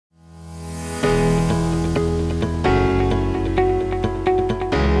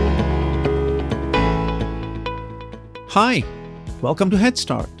Hi, welcome to Head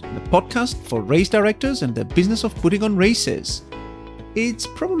Start, the podcast for race directors and the business of putting on races. It's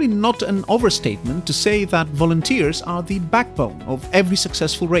probably not an overstatement to say that volunteers are the backbone of every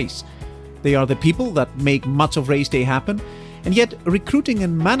successful race. They are the people that make much of race day happen, and yet recruiting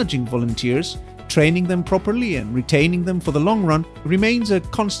and managing volunteers, training them properly and retaining them for the long run remains a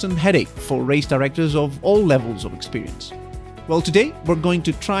constant headache for race directors of all levels of experience. Well, today we're going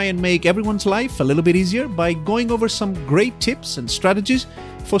to try and make everyone's life a little bit easier by going over some great tips and strategies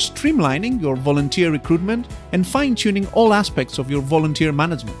for streamlining your volunteer recruitment and fine-tuning all aspects of your volunteer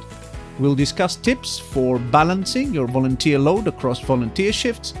management. We'll discuss tips for balancing your volunteer load across volunteer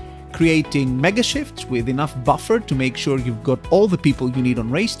shifts, creating mega shifts with enough buffer to make sure you've got all the people you need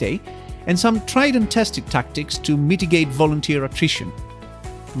on race day, and some tried and tested tactics to mitigate volunteer attrition.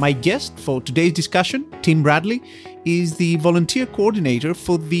 My guest for today's discussion, Tim Bradley, is the volunteer coordinator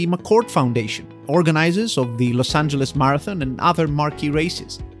for the McCourt Foundation, organizers of the Los Angeles Marathon and other marquee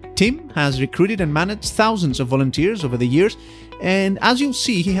races. Tim has recruited and managed thousands of volunteers over the years, and as you'll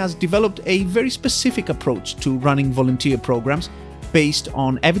see, he has developed a very specific approach to running volunteer programs based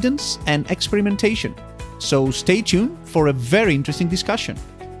on evidence and experimentation. So stay tuned for a very interesting discussion.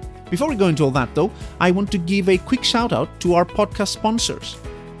 Before we go into all that though, I want to give a quick shout out to our podcast sponsors.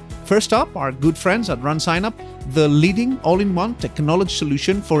 First up, our good friends at RunSignup, the leading all-in-one technology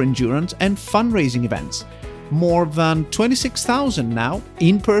solution for endurance and fundraising events. More than 26,000 now,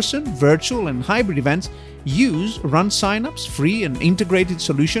 in-person, virtual and hybrid events use RunSignup's free and integrated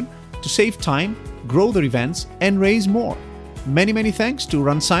solution to save time, grow their events and raise more. Many thanks to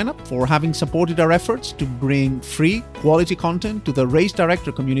RunSignup for having supported our efforts to bring free, quality content to the race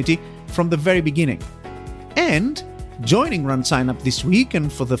director community from the very beginning. And joining RunSignup this week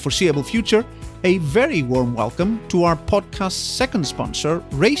and for the foreseeable future, a very warm welcome to our podcast's second sponsor,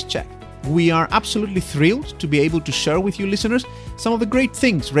 RaceCheck. We are absolutely thrilled to be able to share with you listeners some of the great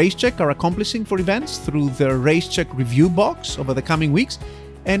things RaceCheck are accomplishing for events through their RaceCheck review box over the coming weeks,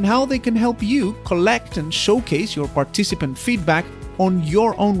 and how they can help you collect and showcase your participant feedback on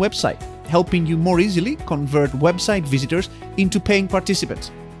your own website, helping you more easily convert website visitors into paying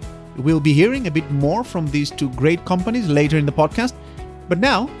participants. We'll be hearing a bit more from these two great companies later in the podcast, but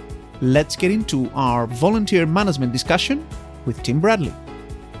now let's get into our volunteer management discussion with Tim Bradley.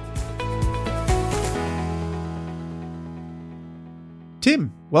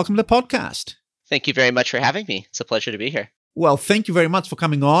 Tim, welcome to the podcast. Thank you very much for having me. It's a pleasure to be here. Well, thank you very much for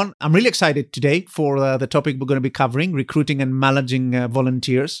coming on. I'm really excited today for the topic we're going to be covering, recruiting and managing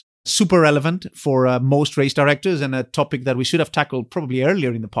volunteers. Super relevant for most race directors and a topic that we should have tackled probably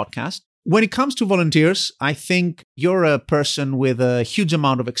earlier in the podcast. When it comes to volunteers, I think you're a person with a huge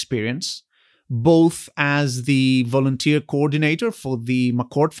amount of experience, both as the volunteer coordinator for the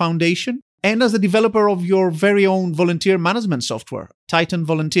McCourt Foundation and as the developer of your very own volunteer management software, Titan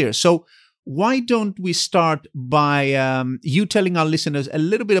Volunteer. So why don't we start by you telling our listeners a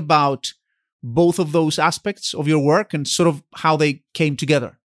little bit about both of those aspects of your work and sort of how they came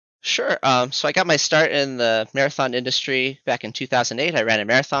together? Sure. So I got my start in the marathon industry back in 2008. I ran a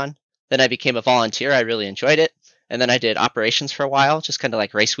marathon. Then I became a volunteer. I really enjoyed it. And then I did operations for a while, just kind of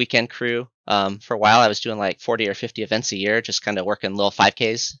like race weekend crew. For a while, I was doing like 40 or 50 events a year, just kind of working little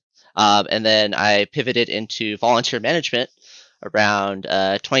 5Ks. And then I pivoted into volunteer management around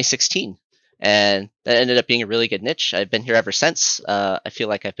 2016. And that ended up being a really good niche. I've been here ever since. I feel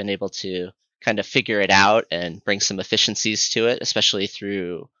like I've been able to kind of figure it out and bring some efficiencies to it, especially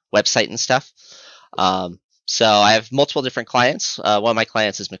through website and stuff. So I have multiple different clients. One of my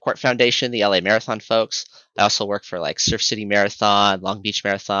clients is McCourt Foundation, the LA Marathon folks. I also work for like Surf City Marathon, Long Beach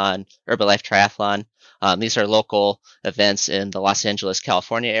Marathon, Herbalife Triathlon. These are local events in the Los Angeles,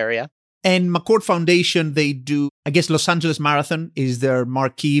 California area. And McCourt Foundation, they do, I guess Los Angeles Marathon is their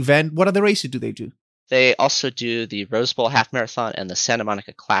marquee event. What other races do they do? They also do the Rose Bowl Half Marathon and the Santa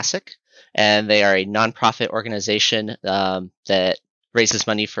Monica Classic. And they are a nonprofit organization that raises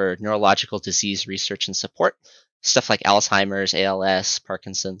money for neurological disease research and support, stuff like Alzheimer's, ALS,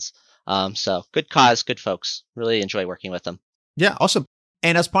 Parkinson's. So good cause, good folks. Really enjoy working with them. Yeah, awesome.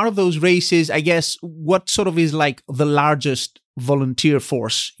 And as part of those races, I guess, what sort of is like the largest volunteer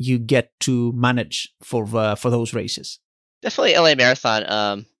force you get to manage for those races? Definitely LA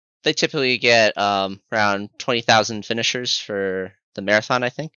Marathon. They typically get around 20,000 finishers for the marathon, I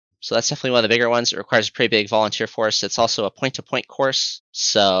think. So that's definitely one of the bigger ones. It requires a pretty big volunteer force. It's also a point-to-point course.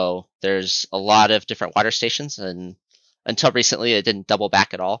 So there's a lot of different water stations. And until recently, it didn't double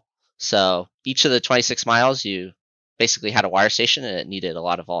back at all. So each of the 26 miles, you basically had a water station and it needed a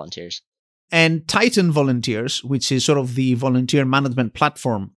lot of volunteers. And Titan Volunteers, which is sort of the volunteer management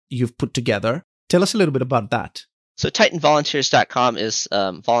platform you've put together. Tell us a little bit about that. So TitanVolunteers.com is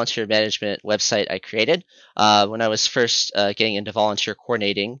a volunteer management website I created. When I was first getting into volunteer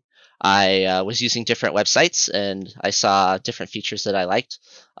coordinating, I was using different websites and I saw different features that I liked.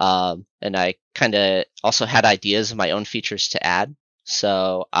 And I kind of also had ideas of my own features to add.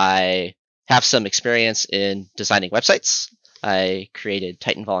 So I have some experience in designing websites. I created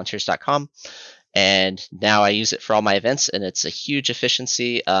TitanVolunteers.com. And now I use it for all my events, and it's a huge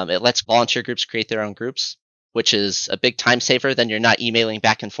efficiency. It lets volunteer groups create their own groups, which is a big time saver. Then you're not emailing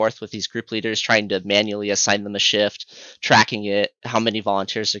back and forth with these group leaders trying to manually assign them a shift, tracking it, how many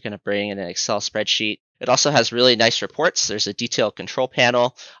volunteers they're going to bring in an Excel spreadsheet. It also has really nice reports. There's a detailed control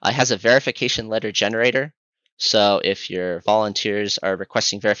panel. It has a verification letter generator. So if your volunteers are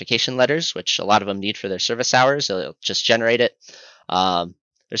requesting verification letters, which a lot of them need for their service hours, it'll just generate it.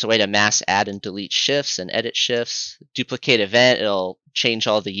 There's a way to mass add and delete shifts and edit shifts. Duplicate event, it'll change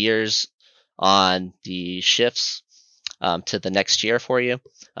all the years on the shifts to the next year for you.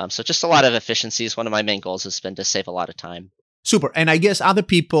 So just a lot of efficiencies. One of my main goals has been to save a lot of time. Super. And I guess other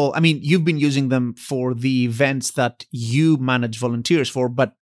people, I mean, you've been using them for the events that you manage volunteers for,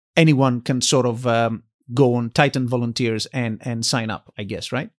 but anyone can sort of go on Titan Volunteers and sign up, I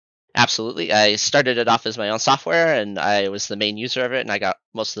guess, right? Absolutely. I started it off as my own software and I was the main user of it and I got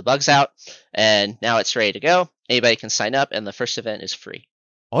most of the bugs out and now it's ready to go. Anybody can sign up and the first event is free.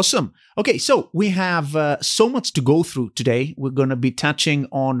 Awesome. Okay, so we have so much to go through today. We're going to be touching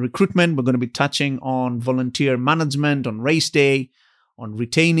on recruitment. We're going to be touching on volunteer management, on race day, on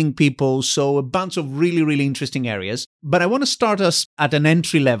retaining people. So a bunch of really, really interesting areas. But I want to start us at an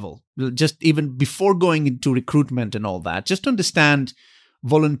entry level, just even before going into recruitment and all that, just to understand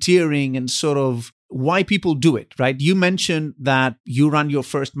volunteering and sort of why people do it, right? You mentioned that you ran your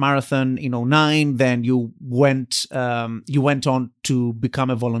first marathon in 2009, then you went on to become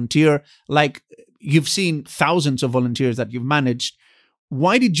a volunteer. Like, you've seen thousands of volunteers that you've managed.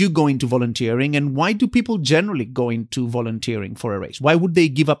 Why did you go into volunteering, and why do people generally go into volunteering for a race? Why would they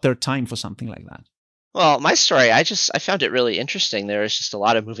give up their time for something like that? Well, my story, I found it really interesting. There was just a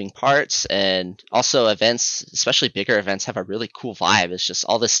lot of moving parts, and also events, especially bigger events, have a really cool vibe. It's just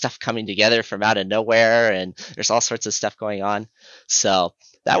all this stuff coming together from out of nowhere, and there's all sorts of stuff going on. So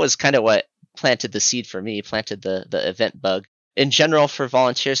that was kind of what planted the seed for me, planted the event bug. In general, for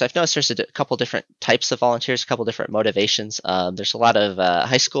volunteers, I've noticed there's a couple different types of volunteers, a couple different motivations. There's a lot of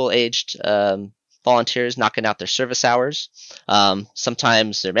high school aged volunteers knocking out their service hours.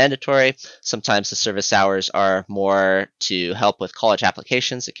 Sometimes they're mandatory. Sometimes the service hours are more to help with college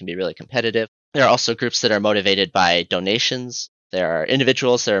applications. It can be really competitive. There are also groups that are motivated by donations. There are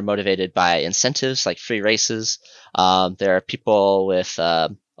individuals that are motivated by incentives like free races. There are people with a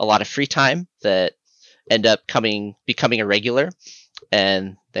lot of free time that end up becoming a regular,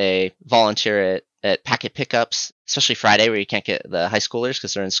 and they volunteer at packet pickups, especially Friday where you can't get the high schoolers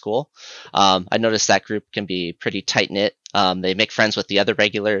because they're in school. I noticed that group can be pretty tight-knit. They make friends with the other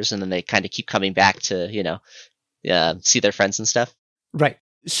regulars, and then they kind of keep coming back to, see their friends and stuff. Right.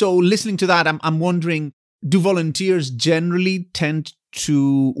 So listening to that, I'm wondering, do volunteers generally tend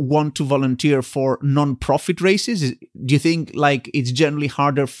to want to volunteer for non-profit races? Do you think like it's generally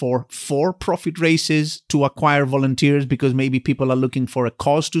harder for for-profit races to acquire volunteers because maybe people are looking for a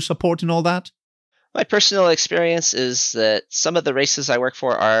cause to support and all that? My personal experience is that some of the races I work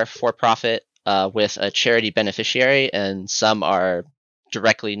for are for-profit with a charity beneficiary, and some are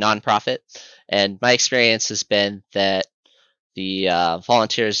directly non-profit. And my experience has been that the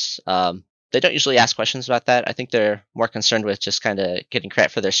volunteers, they don't usually ask questions about that. I think they're more concerned with just kind of getting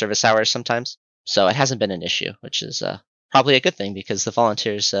credit for their service hours sometimes. So it hasn't been an issue, which is probably a good thing because the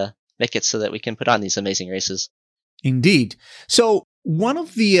volunteers make it so that we can put on these amazing races. Indeed. So one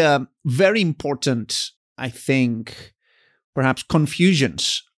of the very important, I think, perhaps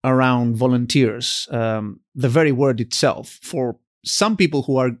confusions around volunteers, the very word itself, for some people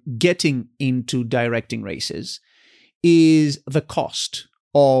who are getting into directing races, is the cost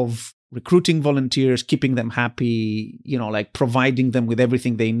of recruiting volunteers, keeping them happy, like providing them with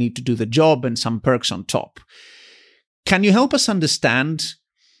everything they need to do the job and some perks on top. Can you help us understand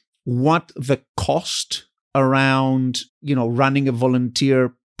what the cost around, running a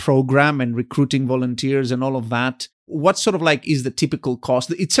volunteer program and recruiting volunteers and all of that? What sort of like is the typical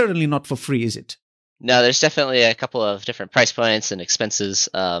cost? It's certainly not for free, is it? No, there's definitely a couple of different price points and expenses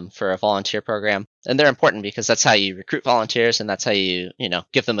for a volunteer program. And they're important because that's how you recruit volunteers and that's how you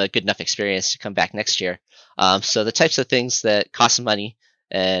give them a good enough experience to come back next year. So the types of things that cost money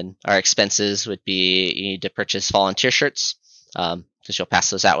and are expenses would be you need to purchase volunteer shirts because you'll pass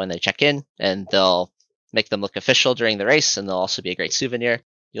those out when they check in, and they'll make them look official during the race, and they'll also be a great souvenir.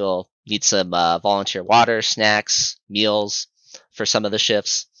 You'll need some volunteer water, snacks, meals for some of the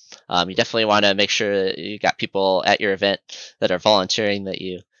shifts. You definitely want to make sure that you got people at your event that are volunteering, that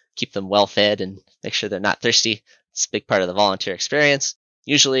you keep them well fed and make sure they're not thirsty. It's a big part of the volunteer experience.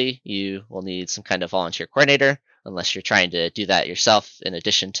 Usually you will need some kind of volunteer coordinator, unless you're trying to do that yourself in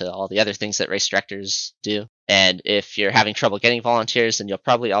addition to all the other things that race directors do. And if you're having trouble getting volunteers, then you'll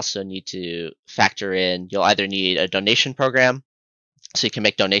probably also need to factor in, you'll either need a donation program, so you can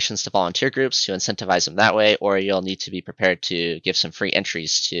make donations to volunteer groups to incentivize them that way, or you'll need to be prepared to give some free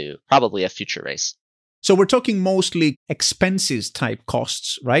entries to probably a future race. So we're talking mostly expenses type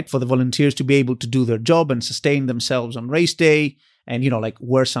costs, right? For the volunteers to be able to do their job and sustain themselves on race day and, like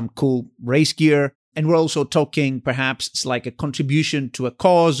wear some cool race gear. And we're also talking perhaps it's like a contribution to a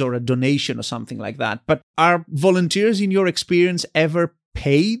cause or a donation or something like that. But are volunteers, in your experience, ever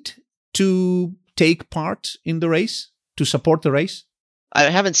paid to take part in the race, to support the race? I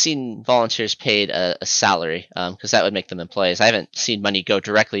haven't seen volunteers paid a salary because that would make them employees. I haven't seen money go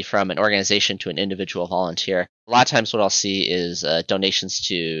directly from an organization to an individual volunteer. A lot of times what I'll see is donations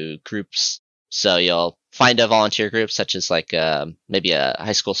to groups. So you'll find a volunteer group such as like maybe a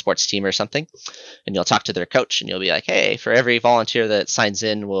high school sports team or something, and you'll talk to their coach and you'll be like, hey, for every volunteer that signs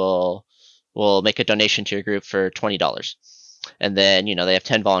in, we'll make a donation to your group for $20. And then, they have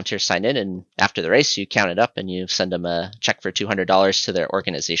 10 volunteers sign in, and after the race, you count it up and you send them a check for $200 to their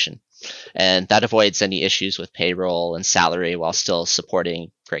organization. And that avoids any issues with payroll and salary while still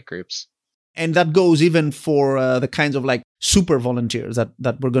supporting great groups. And that goes even for the kinds of like super volunteers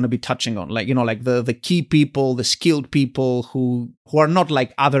that we're going to be touching on, like, like the key people, the skilled people who are not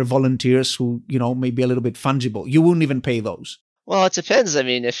like other volunteers who, may be a little bit fungible. You wouldn't even pay those. Well, it depends. I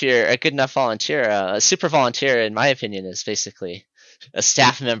mean, if you're a good enough volunteer, a super volunteer, in my opinion, is basically a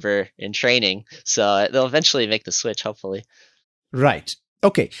staff member in training. So they'll eventually make the switch, hopefully. Right.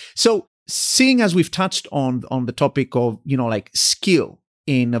 Okay. So seeing as we've touched on the topic of, like skill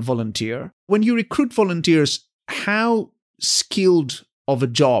in a volunteer, when you recruit volunteers, how skilled of a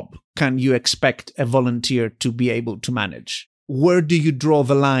job can you expect a volunteer to be able to manage? Where do you draw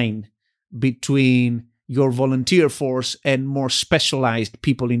the line between your volunteer force and more specialized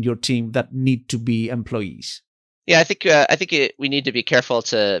people in your team that need to be employees? Yeah, I think we need to be careful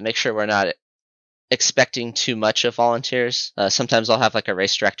to make sure we're not expecting too much of volunteers. Sometimes I'll have like a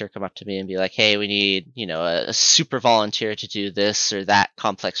race director come up to me and be like, hey, we need, a super volunteer to do this or that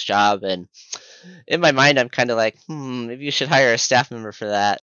complex job. And in my mind, I'm kind of like, maybe you should hire a staff member for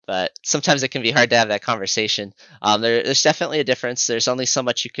that. But sometimes it can be hard to have that conversation. There's definitely a difference. There's only so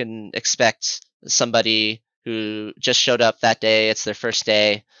much you can expect somebody who just showed up that day, it's their first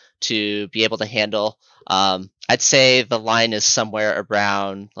day, to be able to handle. I'd say the line is somewhere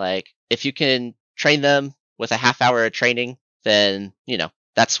around, like, if you can train them with a half hour of training, then,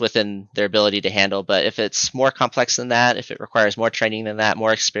 that's within their ability to handle. But if it's more complex than that, if it requires more training than that,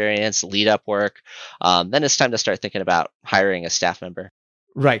 more experience, lead up work, then it's time to start thinking about hiring a staff member.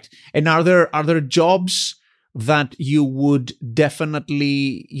 Right. And are there jobs that you would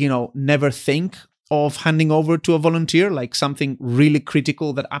definitely, never think of handing over to a volunteer, like something really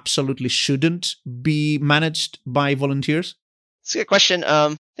critical that absolutely shouldn't be managed by volunteers? It's a good question.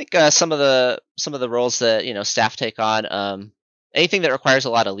 I think some of the roles that staff take on, anything that requires a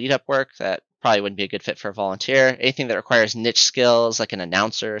lot of lead up work, that probably wouldn't be a good fit for a volunteer. Anything that requires niche skills, like an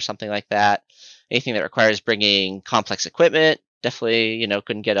announcer or something like that. Anything that requires bringing complex equipment, definitely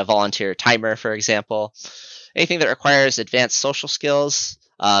couldn't get a volunteer timer, for example. Anything that requires advanced social skills,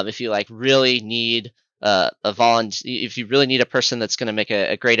 if you really need if you really need a person that's going to make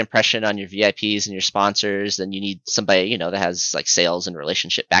a great impression on your VIPs and your sponsors, then you need somebody that has like sales and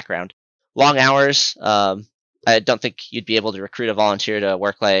relationship background. Long hours. I don't think you'd be able to recruit a volunteer to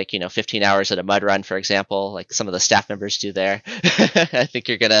work 15 hours at a mud run, for example, like some of the staff members do there. I think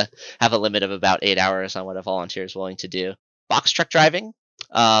you're going to have a limit of about 8 hours on what a volunteer is willing to do. Box truck driving.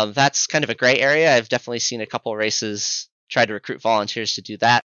 That's kind of a gray area. I've definitely seen a couple races try to recruit volunteers to do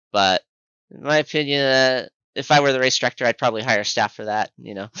that. But in my opinion, if I were the race director, I'd probably hire staff for that,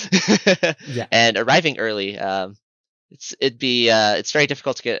 Yeah. And arriving early. It's very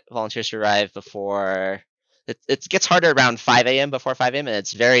difficult to get volunteers to arrive before. It gets harder around 5 a.m. before 5 a.m. and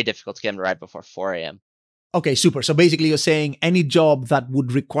it's very difficult to get them to arrive before 4 a.m. Okay, super. So basically you're saying any job that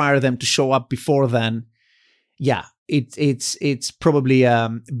would require them to show up before then, yeah, it's probably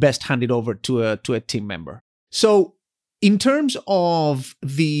best handed over to a team member. So in terms of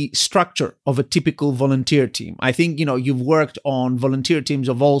the structure of a typical volunteer team, I think, you've worked on volunteer teams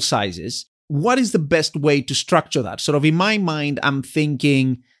of all sizes. What is the best way to structure that? Sort of in my mind, I'm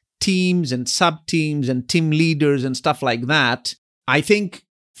thinking teams and sub-teams and team leaders and stuff like that. I think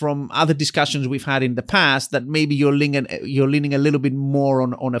from other discussions we've had in the past that maybe you're leaning a little bit more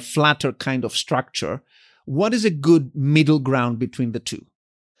on a flatter kind of structure. What is a good middle ground between the two?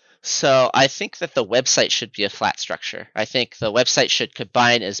 So I think that the website should be a flat structure. I think the website should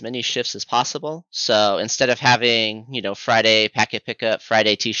combine as many shifts as possible. So instead of having, Friday packet pickup,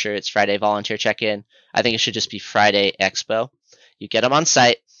 Friday t-shirts, Friday volunteer check-in, I think it should just be Friday expo. You get them on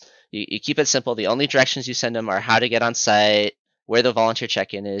site. You keep it simple. The only directions you send them are how to get on site, where the volunteer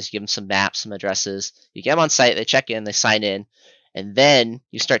check-in is. You give them some maps, some addresses. You get them on site, they check in, they sign in. And then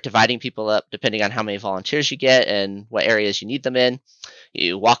you start dividing people up depending on how many volunteers you get and what areas you need them in.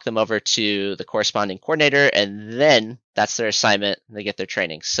 You walk them over to the corresponding coordinator, and then that's their assignment. And they get their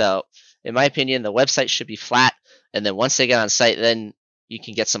training. So in my opinion, the website should be flat. And then once they get on site, then you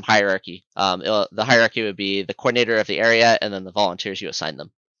can get some hierarchy. The hierarchy would be the coordinator of the area and then the volunteers you assign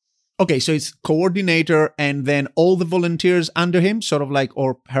them. Okay, so it's coordinator and then all the volunteers under him, sort of like,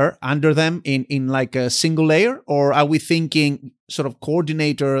 or her under them in like a single layer? Or are we thinking sort of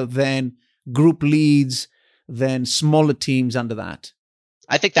coordinator, then group leads, then smaller teams under that?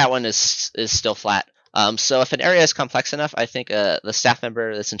 I think that one is still flat. So if an area is complex enough, I think the staff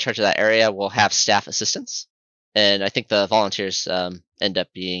member that's in charge of that area will have staff assistants. And I think the volunteers end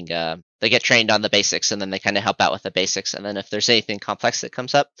up being, they get trained on the basics and then they kind of help out with the basics. And then if there's anything complex that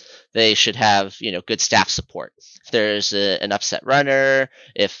comes up, they should have, good staff support. If there's an upset runner,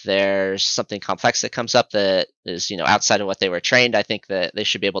 if there's something complex that comes up that is, outside of what they were trained, I think that they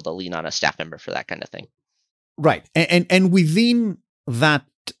should be able to lean on a staff member for that kind of thing. Right. And within that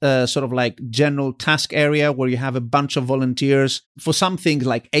sort of like general task area where you have a bunch of volunteers for some things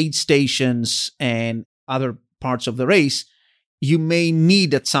like aid stations and other parts of the race, you may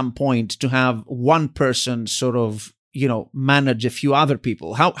need at some point to have one person sort of, manage a few other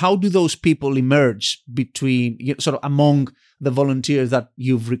people. How do those people emerge between, sort of among the volunteers that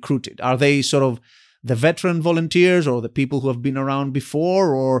you've recruited? Are they sort of the veteran volunteers or the people who have been around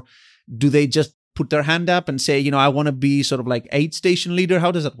before, or do they just put their hand up and say, I want to be sort of like aid station leader?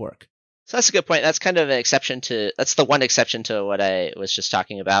 How does that work? So that's a good point. That's kind of that's the one exception to what I was just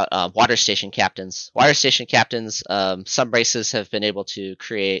talking about. Water station captains. Water station captains, some races have been able to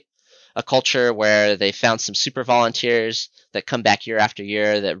create a culture where they found some super volunteers that come back year after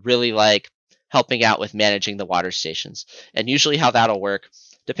year that really like helping out with managing the water stations. And usually how that'll work,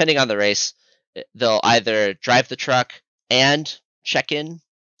 depending on the race, they'll either drive the truck and check in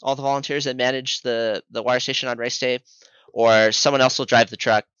all the volunteers that manage the water station on race day, or someone else will drive the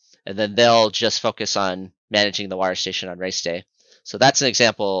truck and then they'll just focus on managing the water station on race day. So that's an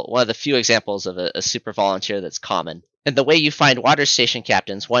example, one of the few examples of a super volunteer that's common. And the way you find water station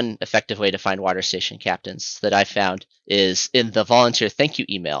captains, one effective way to find water station captains that I found is in the volunteer thank you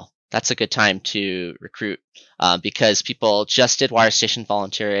email. That's a good time to recruit because people just did water station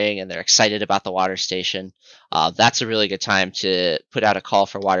volunteering and they're excited about the water station. That's a really good time to put out a call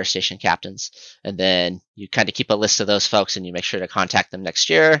for water station captains. And then you kind of keep a list of those folks and you make sure to contact them next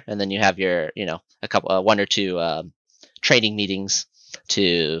year. And then you have your, one or two training meetings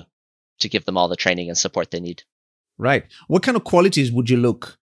to give them all the training and support they need. Right. What kind of qualities would you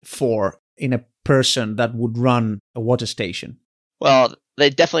look for in a person that would run a water station? Well, they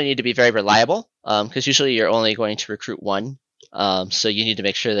definitely need to be very reliable because usually you're only going to recruit one. So you need to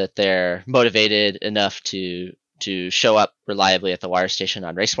make sure that they're motivated enough to show up reliably at the water station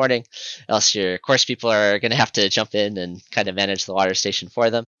on race morning. Else your course people are going to have to jump in and kind of manage the water station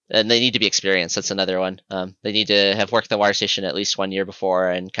for them. And they need to be experienced. That's another one. They need to have worked the water station at least 1 year before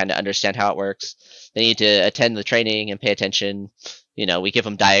and kind of understand how it works. They need to attend the training and pay attention. We give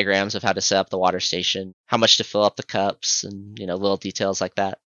them diagrams of how to set up the water station, how much to fill up the cups, and, little details like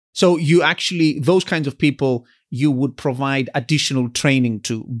that. So you actually, those kinds of people, you would provide additional training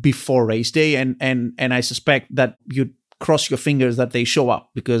to before race day. And I suspect that you'd cross your fingers that they show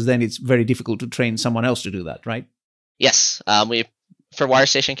up, because then it's very difficult to train someone else to do that, right? Yes. For water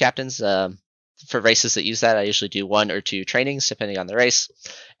station captains, for races that use that, I usually do 1 or 2 trainings depending on the race.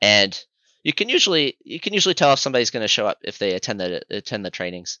 And you can usually tell if somebody's going to show up if they attend the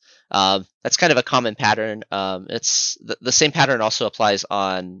trainings. That's kind of a common pattern. It's the same pattern also applies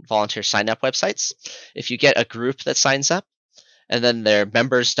on volunteer sign up websites. If you get a group that signs up and then their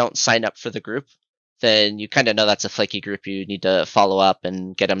members don't sign up for the group, then you kind of know that's a flaky group. You need to follow up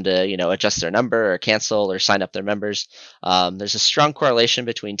and get them to, adjust their number or cancel or sign up their members. There's a strong correlation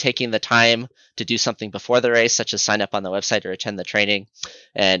between taking the time to do something before the race, such as sign up on the website or attend the training,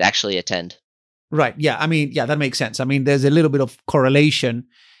 and actually attend. Right. Yeah. I mean, yeah, that makes sense. I mean, there's a little bit of correlation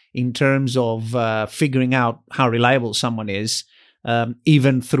in terms of figuring out how reliable someone is.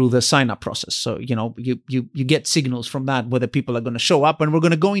 even through the sign-up process. So, you get signals from that whether people are going to show up. And we're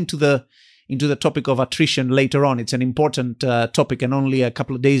going to go into the topic of attrition later on. It's an important topic. And only a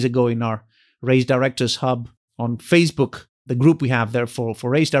couple of days ago in our Race Directors Hub on Facebook, the group we have there for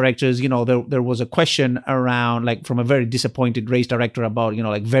race directors, there was a question around, like, from a very disappointed race director about,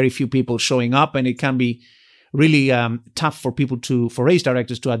 like, very few people showing up. And it can be really tough for race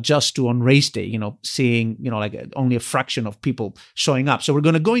directors to adjust to on race day, seeing, like only a fraction of people showing up. So we're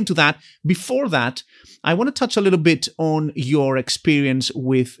going to go into that. Before that, I want to touch a little bit on your experience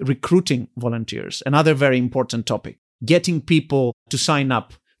with recruiting volunteers, another very important topic, getting people to sign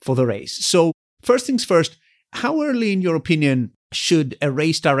up for the race. So first things first, how early, in your opinion, should a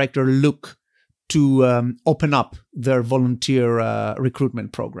race director look to open up their volunteer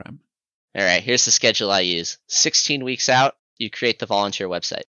recruitment program? All right, here's the schedule I use. 16 weeks out, you create the volunteer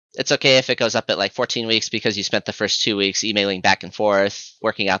website. It's okay if it goes up at like 14 weeks because you spent the first 2 weeks emailing back and forth,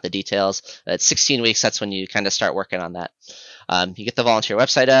 working out the details. At 16 weeks, that's when you kind of start working on that. You get the volunteer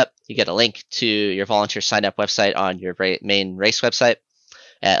website up. You get a link to your volunteer sign-up website on your main race website.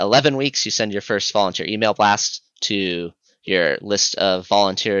 At 11 weeks, you send your first volunteer email blast to your list of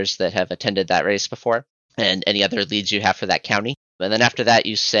volunteers that have attended that race before and any other leads you have for that county. And then after that,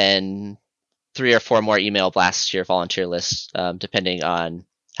 you send 3 or 4 more email blasts to your volunteer list, depending on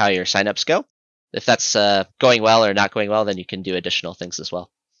how your signups go. If that's going well or not going well, then you can do additional things as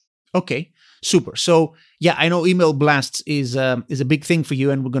well. Okay, super. So yeah, I know email blasts is a big thing for you,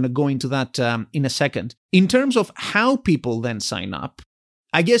 and we're going to go into that in a second. In terms of how people then sign up,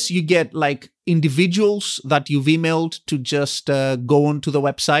 I guess you get like individuals that you've emailed to just go onto the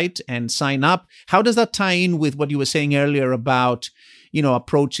website and sign up. How does that tie in with what you were saying earlier about,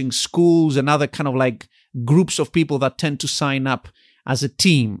 approaching schools and other kind of like groups of people that tend to sign up as a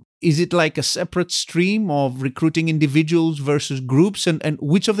team? Is it like a separate stream of recruiting individuals versus groups? And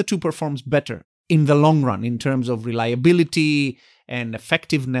which of the two performs better in the long run in terms of reliability and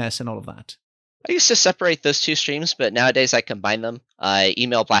effectiveness and all of that? I used to separate those two streams, but nowadays I combine them. I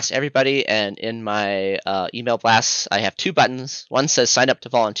email blast everybody, and in my email blasts, I have 2 buttons. One says sign up to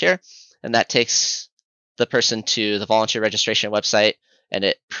volunteer, and that takes the person to the volunteer registration website, and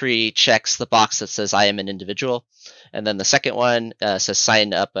it pre-checks the box that says I am an individual. And then the second one says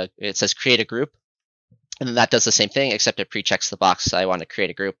sign up, it says create a group, and then that does the same thing, except it pre-checks the box I want to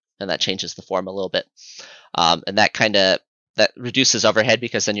create a group, and that changes the form a little bit. And that reduces overhead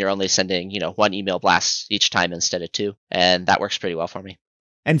because then you're only sending, 1 email blast each time instead of 2. And that works pretty well for me.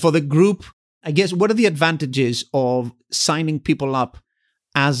 And for the group, I guess, what are the advantages of signing people up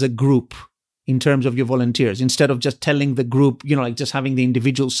as a group in terms of your volunteers, instead of just telling the group, like just having the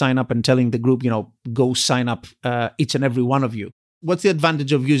individual sign up and telling the group, go sign up each and every one of you? What's the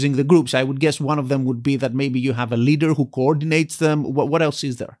advantage of using the groups? I would guess one of them would be that maybe you have a leader who coordinates them. What else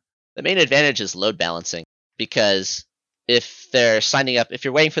is there? The main advantage is load balancing, because if they're signing up, if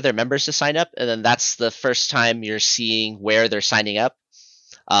you're waiting for their members to sign up, and then that's the first time you're seeing where they're signing up,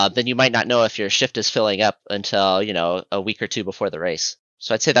 then you might not know if your shift is filling up until, a week or 2 before the race.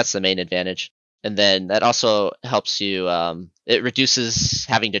 So I'd say that's the main advantage. And then that also helps you, it reduces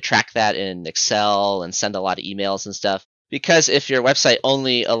having to track that in Excel and send a lot of emails and stuff. Because if your website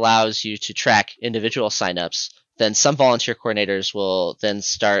only allows you to track individual signups, then some volunteer coordinators will then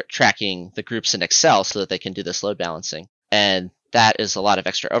start tracking the groups in Excel so that they can do this load balancing. And that is a lot of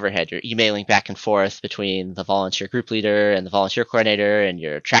extra overhead. You're emailing back and forth between the volunteer group leader and the volunteer coordinator, and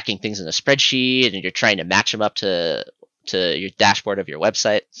you're tracking things in a spreadsheet, and you're trying to match them up to your dashboard of your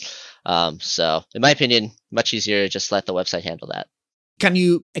website. So in my opinion, much easier to just let the website handle that. Can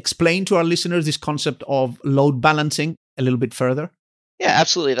you explain to our listeners this concept of load balancing a little bit further? Yeah,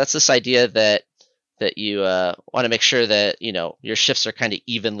 absolutely. That's this idea that you want to make sure that, your shifts are kind of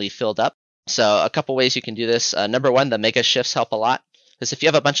evenly filled up. So a couple ways you can do this. Number one, the mega shifts help a lot. Because if you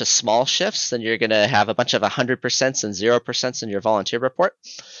have a bunch of small shifts, then you're going to have a bunch of 100% and 0% in your volunteer report.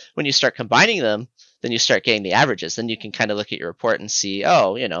 When you start combining them, then you start getting the averages. Then you can kind of look at your report and see,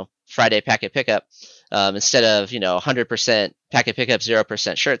 Friday packet pickup, instead of, 100% packet pickup,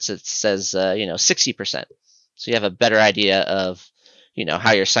 0% shirts, it says, 60%. So you have a better idea of,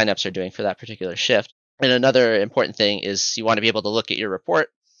 how your signups are doing for that particular shift. And another important thing is you want to be able to look at your report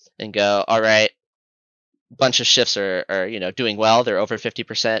and go, all right, bunch of shifts are doing well. They're over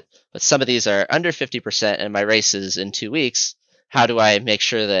 50%, but some of these are under 50% and my race is in 2 weeks. How do I make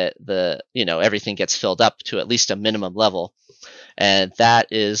sure that everything gets filled up to at least a minimum level? And that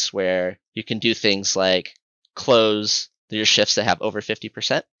is where you can do things like close your shifts that have over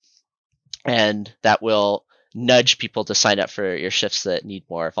 50%. And that will nudge people to sign up for your shifts that need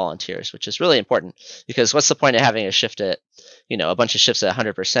more volunteers, which is really important. Because what's the point of having a shift at, a bunch of shifts at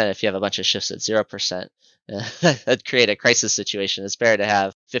 100% if you have a bunch of shifts at 0%? That'd create a crisis situation. It's better to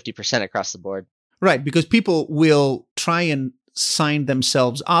have 50% across the board. Right, because people will try and sign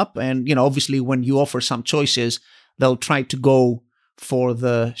themselves up. And, obviously when you offer some choices, they'll try to go for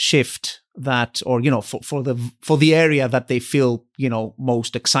the shift that, or, for the area that they feel,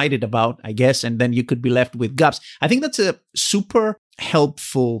 most excited about, I guess. And then you could be left with gaps. I think that's a super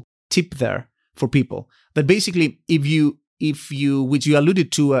helpful tip there for people, that basically if you, which you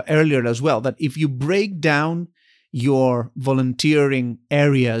alluded to earlier as well, that if you break down your volunteering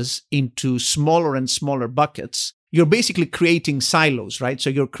areas into smaller and smaller buckets, you're basically creating silos, right? So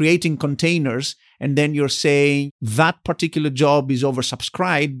you're creating containers, and then you're saying that particular job is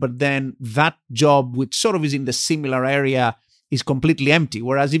oversubscribed, but then that job, which sort of is in the similar area, is completely empty.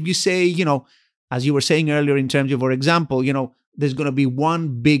 Whereas if you say, as you were saying earlier in terms of your example, there's going to be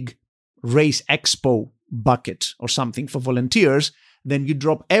one big race expo bucket or something for volunteers, then you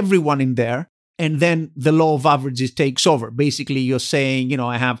drop everyone in there. And then the law of averages takes over. Basically, you're saying,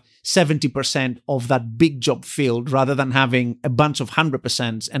 I have 70% of that big job filled, rather than having a bunch of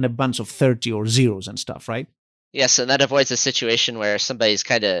 100% and a bunch of 30 or zeros and stuff, right? Yes, and that avoids a situation where somebody's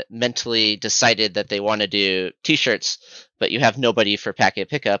kind of mentally decided that they want to do T-shirts, but you have nobody for packet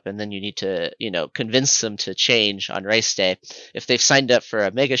pickup, and then you need to, convince them to change on race day. If they've signed up for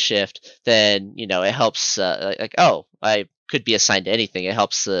a mega shift, then, it helps, I could be assigned to anything. It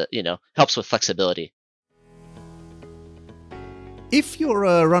helps, helps with flexibility. If you're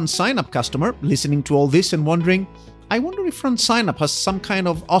a Run Signup customer listening to all this and wondering, I wonder if Run Signup has some kind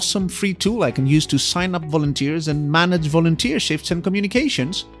of awesome free tool I can use to sign up volunteers and manage volunteer shifts and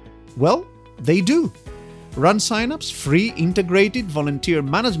communications. Well, they do. Run Signup's free integrated volunteer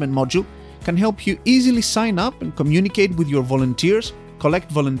management module can help you easily sign up and communicate with your volunteers, collect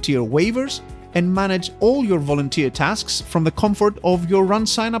volunteer waivers, and manage all your volunteer tasks from the comfort of your Run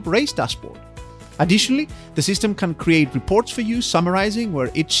Signup race dashboard. Additionally, the system can create reports for you summarizing where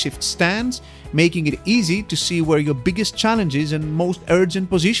each shift stands, making it easy to see where your biggest challenges and most urgent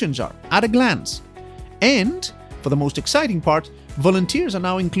positions are at a glance. And, for the most exciting part, volunteers are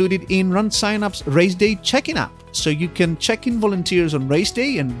now included in Run Signup's Race Day check-in app, so you can check in volunteers on race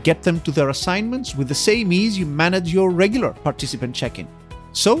day and get them to their assignments with the same ease you manage your regular participant check-in.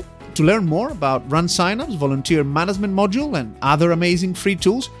 So, to learn more about Run Signup's volunteer management module and other amazing free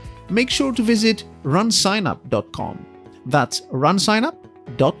tools, make sure to visit runsignup.com. That's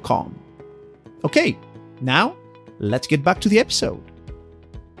runsignup.com. Okay, now let's get back to the episode.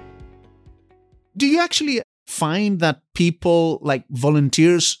 Do you actually find that people, like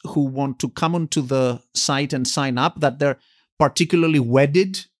volunteers who want to come onto the site and sign up, that they're particularly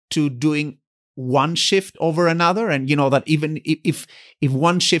wedded to doing one shift over another, and that even if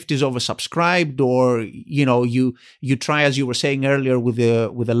one shift is oversubscribed, or you try, as you were saying earlier, with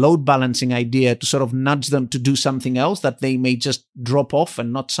a load balancing idea to sort of nudge them to do something else, that they may just drop off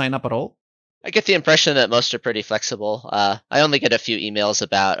and not sign up at all? I get the impression that most are pretty flexible. I only get a few emails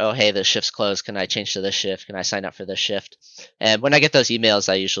about, oh, hey, the shift's closed. Can I change to this shift? Can I sign up for this shift? And when I get those emails,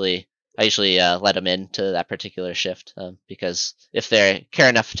 I usually let them into that particular shift, because if they care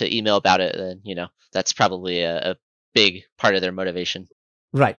enough to email about it, then, that's probably a big part of their motivation.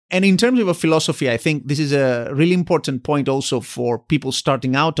 Right. And in terms of a philosophy, I think this is a really important point also for people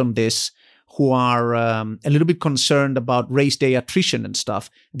starting out on this, who are a little bit concerned about race day attrition and stuff.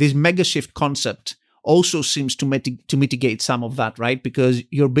 This mega shift concept also seems to mitigate some of that, right? Because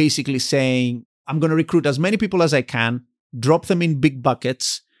you're basically saying, I'm going to recruit as many people as I can, drop them in big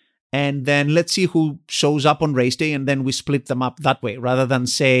buckets, and then let's see who shows up on race day, and then we split them up that way, rather than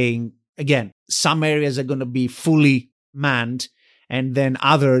saying, again, some areas are going to be fully manned, and then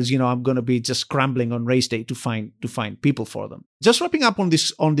others, I'm going to be just scrambling on race day to find people for them. Just wrapping up on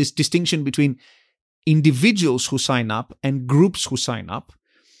this distinction between individuals who sign up and groups who sign up,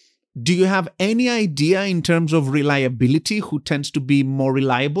 do you have any idea in terms of reliability who tends to be more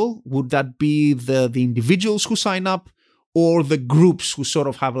reliable? Would that be the individuals who sign up, or the groups who sort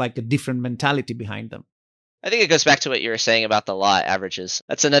of have like a different mentality behind them? I think it goes back to what you were saying about the law averages.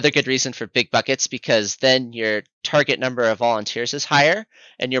 That's another good reason for big buckets, because then your target number of volunteers is higher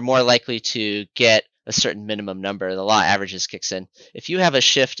and you're more likely to get a certain minimum number. The law averages kicks in. If you have a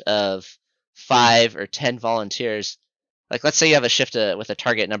shift of 5 or 10 volunteers, like let's say you have a shift with a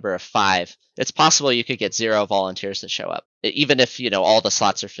target number of 5, it's possible you could get 0 volunteers to show up, even if all the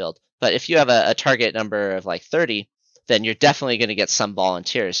slots are filled. But if you have a target number of like 30, then you're definitely going to get some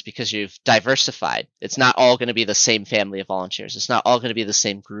volunteers because you've diversified. It's not all going to be the same family of volunteers. It's not all going to be the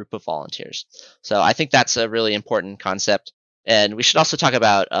same group of volunteers. So I think that's a really important concept. And we should also talk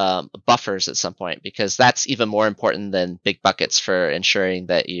about buffers at some point, because that's even more important than big buckets for ensuring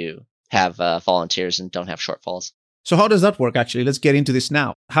that you have volunteers and don't have shortfalls. So how does that work, actually? Let's get into this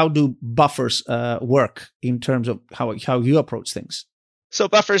now. How do buffers work in terms of how you approach things? So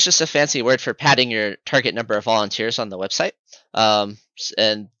buffer is just a fancy word for padding your target number of volunteers on the website.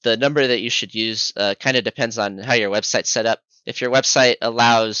 And the number that you should use kind of depends on how your website's set up. If your website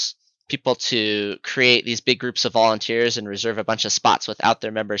allows people to create these big groups of volunteers and reserve a bunch of spots without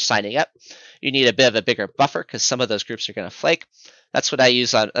their members signing up, you need a bit of a bigger buffer because some of those groups are going to flake. That's what I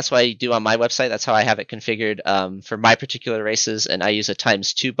use that's what I do on my website. That's how I have it configured for my particular races, and I use a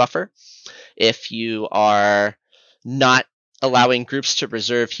 ×2 buffer. If you are not allowing groups to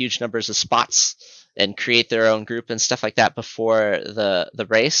reserve huge numbers of spots and create their own group and stuff like that before the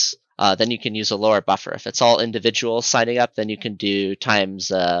race, then you can use a lower buffer. If it's all individuals signing up, then you can do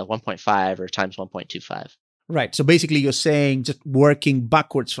 ×1.5 or ×1.25. Right. So basically you're saying, just working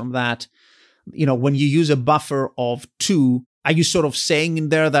backwards from that, when you use a buffer of 2, are you sort of saying in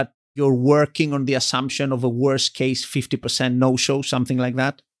there that you're working on the assumption of a worst case 50% no-show, something like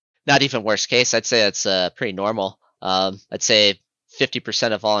that? Not even worst case. I'd say it's pretty normal. I'd say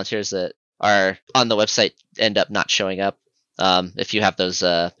 50% of volunteers that are on the website end up not showing up. If you have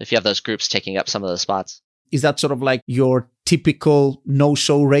those groups taking up some of those spots. Is that sort of like your typical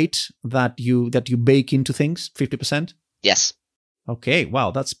no-show rate that you bake into things, 50%? Yes. Okay. Wow,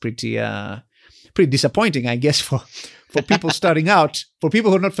 that's pretty disappointing, I guess, for people starting out. For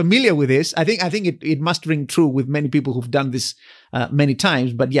people who are not familiar with this, I think it must ring true with many people who've done this many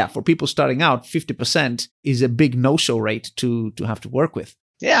times. But yeah, for people starting out, 50% is a big no-show rate to have to work with.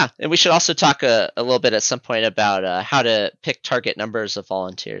 Yeah, and we should also talk a little bit at some point about how to pick target numbers of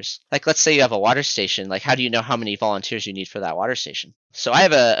volunteers. Like, let's say you have a water station. Like, how do you know how many volunteers you need for that water station? So I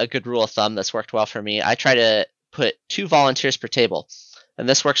have a good rule of thumb that's worked well for me. I try to put 2 volunteers per table. And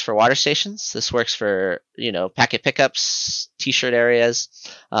this works for water stations. This works for, packet pickups, t-shirt areas.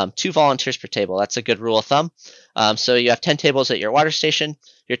 2 volunteers per table. That's a good rule of thumb. So you have 10 tables at your water station.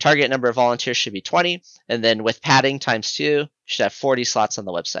 Your target number of volunteers should be 20. And then with padding ×2, you should have 40 slots on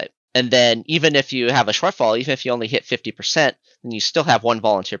the website. And then even if you have a shortfall, even if you only hit 50%, then you still have 1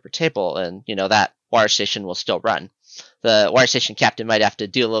 volunteer per table. And, that water station will still run. The water station captain might have to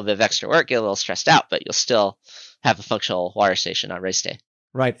do a little bit of extra work, get a little stressed out, but you'll still have a functional water station on race day.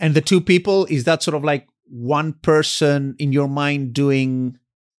 Right. And the 2 people, is that sort of like one person in your mind doing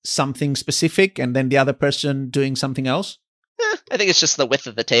something specific and then the other person doing something else? I think it's just the width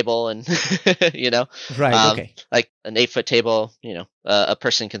of the table and, Right. Okay. Like an 8-foot table, a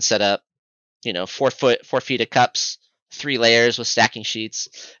person can set up, 4 feet of cups, 3 layers with stacking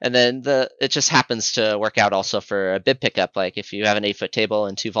sheets. And then it just happens to work out also for a bib pickup. Like if you have an 8-foot table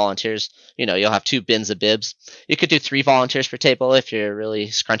and 2 volunteers, you'll have 2 bins of bibs. You could do 3 volunteers per table if you're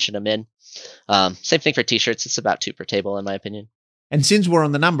really scrunching them in. Same thing for t-shirts. It's about 2 per table, in my opinion. And since we're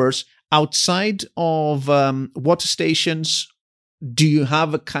on the numbers, outside of water stations, do you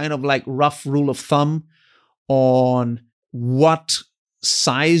have a kind of like rough rule of thumb on what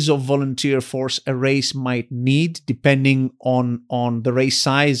size of volunteer force a race might need, depending on the race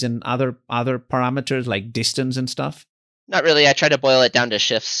size and other parameters like distance and stuff? Not really. I try to boil it down to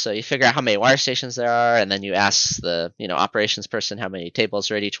shifts. So you figure out how many water stations there are, and then you ask the operations person how many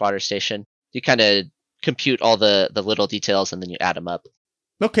tables are at each water station. You kind of compute all the little details, and then you add them up.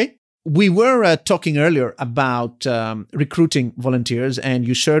 Okay. We were talking earlier about recruiting volunteers, and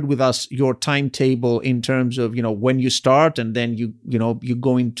you shared with us your timetable in terms of when you start, and then you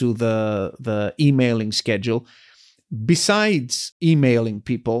go into the emailing schedule. Besides emailing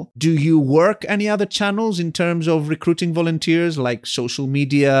people, do you work any other channels in terms of recruiting volunteers, like social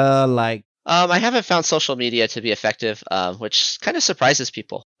media, like? I haven't found social media to be effective, which kind of surprises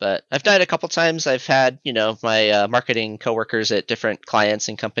people. But I've done it a couple times. I've had, my marketing coworkers at different clients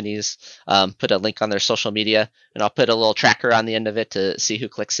and companies put a link on their social media, and I'll put a little tracker on the end of it to see who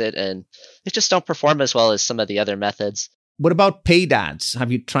clicks it. And they just don't perform as well as some of the other methods. What about paid ads?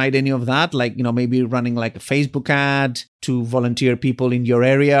 Have you tried any of that? Like, maybe running like a Facebook ad to volunteer people in your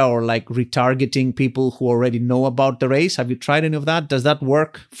area, or like retargeting people who already know about the race. Have you tried any of that? Does that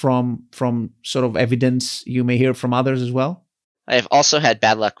work from sort of evidence you may hear from others as well? I've also had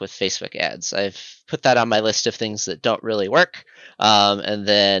bad luck with Facebook ads. I've put that on my list of things that don't really work. And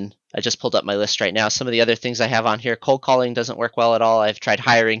then I just pulled up my list right now. Some of the other things I have on here, cold calling doesn't work well at all. I've tried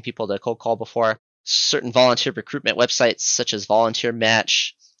hiring people to cold call before. Certain volunteer recruitment websites such as Volunteer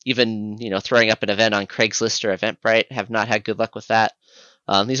Match, Even, throwing up an event on Craigslist or Eventbrite, have not had good luck with that.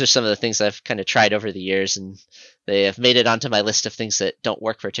 These are some of the things I've kind of tried over the years, and they have made it onto my list of things that don't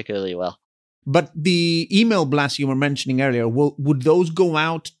work particularly well. But the email blasts you were mentioning earlier, would those go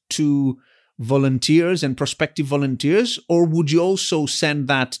out to volunteers and prospective volunteers, or would you also send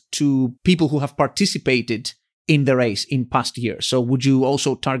that to people who have participated in the race in past years? So would you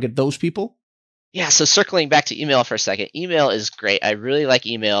also target those people? Yeah, so circling back to email for a second, email is great. I really like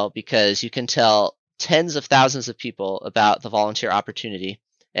email because you can tell tens of thousands of people about the volunteer opportunity,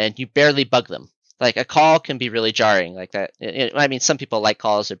 and you barely bug them. Like, a call can be really jarring like that. I mean, some people like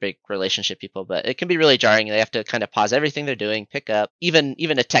calls, they're big relationship people, but it can be really jarring. They have to kind of pause everything they're doing, pick up. Even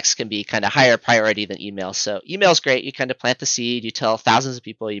a text can be kind of higher priority than email. So email's great. You kind of plant the seed, you tell thousands of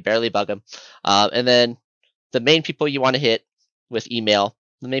people, you barely bug them. And then the main people you want to hit with email,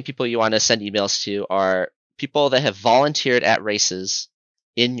 the main people you want to send emails to are people that have volunteered at races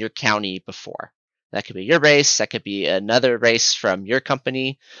in your county before. That could be your race. That could be another race from your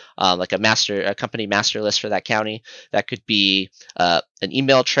company, like a company master list for that county. That could be an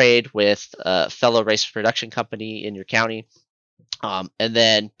email trade with a fellow race production company in your county. And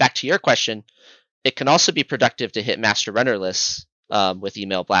then back to your question, it can also be productive to hit master runner lists with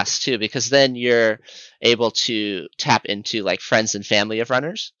email blasts too, because then you're able to tap into like friends and family of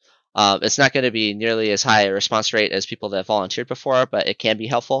runners. It's not going to be nearly as high a response rate as people that volunteered before, but it can be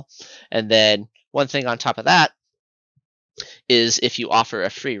helpful. And then one thing on top of that is if you offer a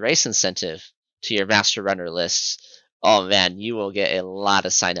free race incentive to your master runner lists, oh man, you will get a lot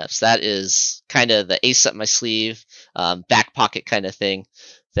of signups. That is kind of the ace up my sleeve, back pocket kind of thing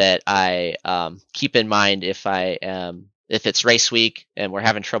that I keep in mind if it's race week and we're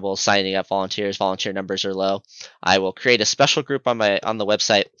having trouble signing up volunteers, volunteer numbers are low. I will create a special group on the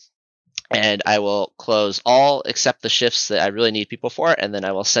website, and I will close all except the shifts that I really need people for, and then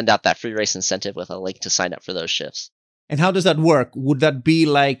I will send out that free race incentive with a link to sign up for those shifts. And how does that work? Would that be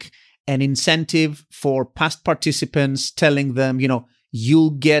like an incentive for past participants telling them, you'll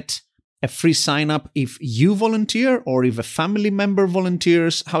get a free sign up if you volunteer or if a family member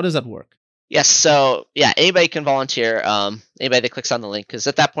volunteers? How does that work? Yes. So yeah, anybody can volunteer. Anybody that clicks on the link, because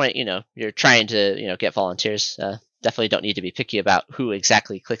at that point, you're trying to, get volunteers. Definitely don't need to be picky about who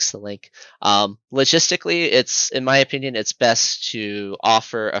exactly clicks the link. Logistically, in my opinion, it's best to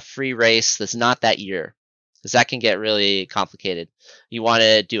offer a free race that's not that year, because that can get really complicated. You want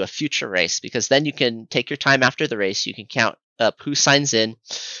to do a future race, because then you can take your time after the race. You can count up who signs in,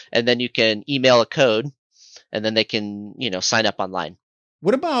 and then you can email a code, and then they can, sign up online.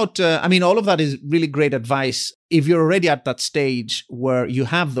 What about, all of that is really great advice. If you're already at that stage where you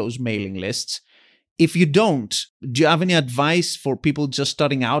have those mailing lists, if you don't, do you have any advice for people just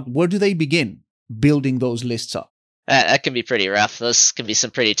starting out? Where do they begin building those lists up? That can be pretty rough. Those can be some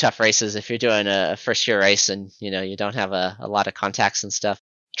pretty tough races if you're doing a first year race and you don't have a lot of contacts and stuff.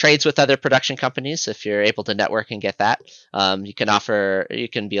 Trades with other production companies, if you're able to network and get that. You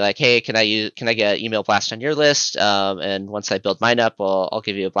can be like, hey, can I get an email blast on your list? And once I build mine up, I'll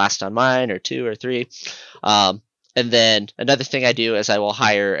give you a blast on mine, or 2 or 3. And then another thing I do is I will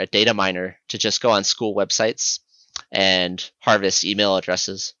hire a data miner to just go on school websites and harvest email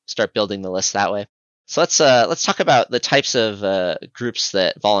addresses, start building the list that way. So let's talk about the types of groups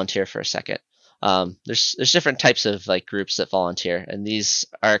that volunteer for a second. There's different types of like groups that volunteer, and these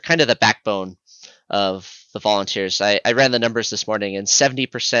are kind of the backbone of the volunteers. I ran the numbers this morning, and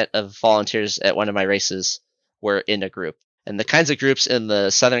 70% of volunteers at one of my races were in a group. And the kinds of groups in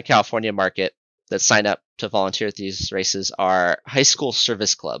the Southern California market that sign up to volunteer at these races are high school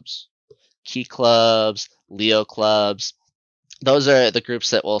service clubs, Key clubs, Leo clubs. Those are the groups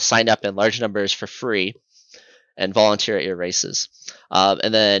that will sign up in large numbers for free and volunteer at your races.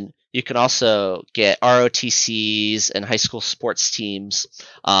 And then you can also get ROTCs and high school sports teams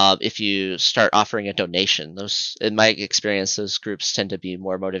if you start offering a donation. Those, in my experience, those groups tend to be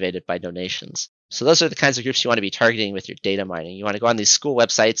more motivated by donations. So those are the kinds of groups you want to be targeting with your data mining. You want to go on these school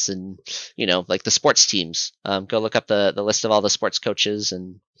websites and, like the sports teams, go look up the list of all the sports coaches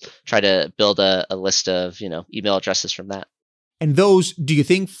and try to build a list of, email addresses from that. And those, do you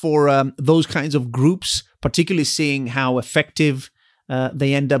think for those kinds of groups, particularly seeing how effective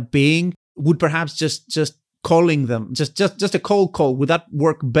they end up being, would perhaps just calling them, just a cold call, would that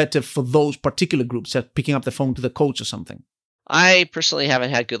work better for those particular groups, picking up the phone to the coach or something? I personally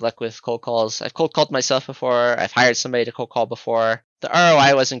haven't had good luck with cold calls. I've cold called myself before. I've hired somebody to cold call before. The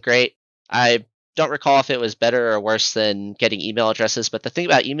ROI wasn't great. I don't recall if it was better or worse than getting email addresses, but the thing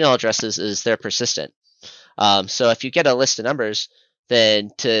about email addresses is they're persistent. So if you get a list of numbers, then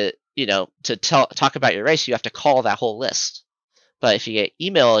to talk about your race, you have to call that whole list. But if you get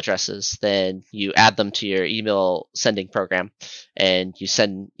email addresses, then you add them to your email sending program and you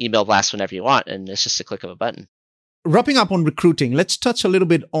send email blasts whenever you want. And it's just a click of a button. Wrapping up on recruiting, let's touch a little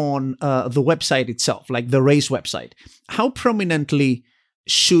bit on the website itself, like the Raise website. How prominently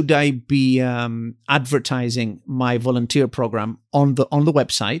should I be advertising my volunteer program on the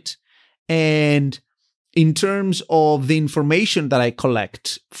website? And in terms of the information that I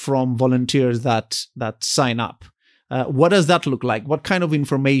collect from volunteers that sign up, what does that look like? What kind of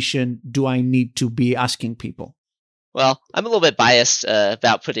information do I need to be asking people? Well, I'm a little bit biased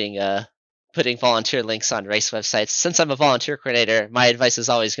about putting volunteer links on race websites. Since I'm a volunteer coordinator, my advice is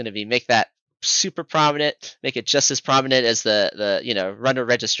always going to be make that super prominent, make it just as prominent as the runner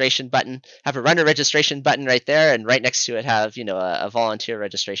registration button. Have a runner registration button right there, and right next to it have a volunteer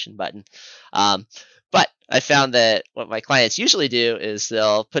registration button. But I found that what my clients usually do is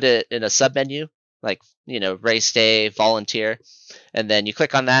they'll put it in a submenu, like race day volunteer, and then you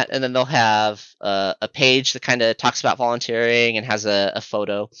click on that, and then they'll have a page that kind of talks about volunteering and has a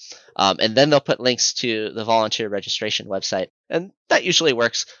photo, and then they'll put links to the volunteer registration website, and that usually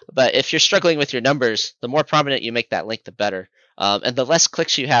works. But if you're struggling with your numbers, the more prominent you make that link, the better, and the less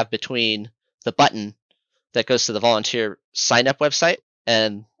clicks you have between the button that goes to the volunteer sign up website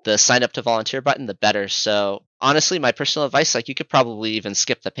and the sign up to volunteer button, the better. So honestly, my personal advice, like, you could probably even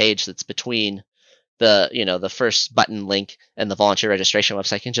skip the page that's between the first button link and the volunteer registration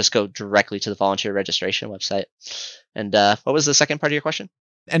website, can just go directly to the volunteer registration website. And what was the second part of your question?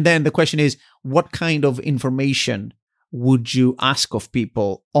 And then the question is, what kind of information would you ask of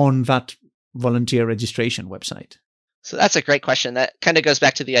people on that volunteer registration website? So that's a great question. That kind of goes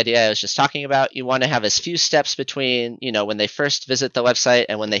back to the idea I was just talking about. You want to have as few steps between, when they first visit the website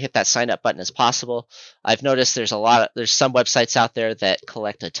and when they hit that sign up button as possible. I've noticed there's some websites out there that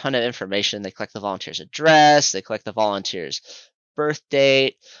collect a ton of information. They collect the volunteer's address, they collect the volunteer's birth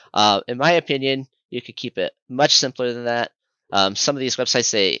date. In my opinion, you could keep it much simpler than that. Some of these websites,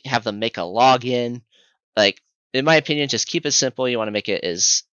 they have them make a login. Like, in my opinion, just keep it simple. You want to make it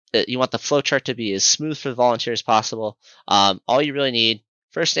you want the flowchart to be as smooth for the volunteer as possible. All you really need,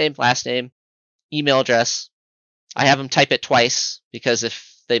 first name, last name, email address. I have them type it twice because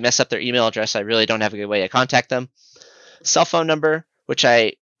if they mess up their email address, I really don't have a good way to contact them. Cell phone number, which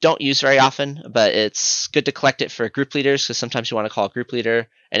I don't use very often, but it's good to collect it for group leaders because sometimes you want to call a group leader,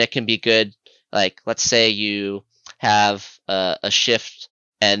 and it can be good. Like, let's say you have a shift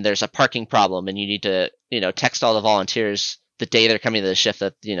and there's a parking problem and you need to, text all the volunteers the day they're coming to the shift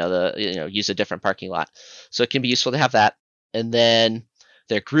that use a different parking lot. So it can be useful to have that. And then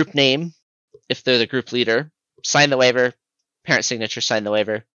their group name, if they're the group leader, sign the waiver, parent signature, sign the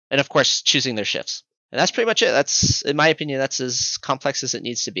waiver, and of course choosing their shifts. And that's pretty much it. That's, in my opinion, that's as complex as it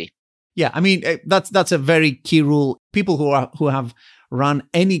needs to be. Yeah, I mean, that's a very key rule. People who have run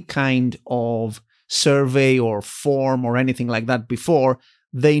any kind of survey or form or anything like that before,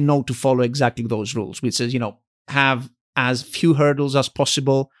 they know to follow exactly those rules, which is, have as few hurdles as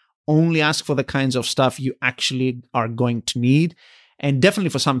possible, only ask for the kinds of stuff you actually are going to need. And definitely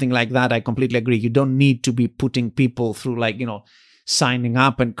for something like that, I completely agree. You don't need to be putting people through signing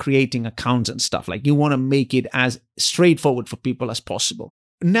up and creating accounts and stuff. Like, you want to make it as straightforward for people as possible.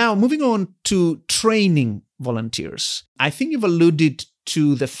 Now, moving on to training volunteers. I think you've alluded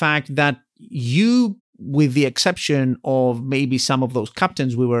to the fact that you, with the exception of maybe some of those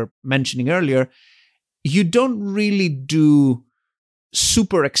captains we were mentioning earlier, you don't really do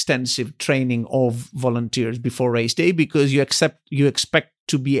super extensive training of volunteers before race day because you expect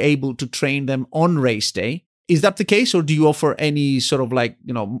to be able to train them on race day. Is that the case, or do you offer any sort of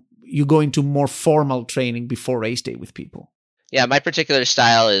you go into more formal training before race day with people? Yeah, my particular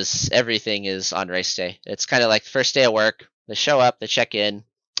style is everything is on race day. It's kind of like the first day of work. They show up, they check in,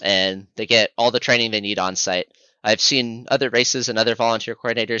 and they get all the training they need on site. I've seen other races and other volunteer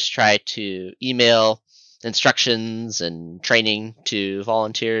coordinators try to email instructions and training to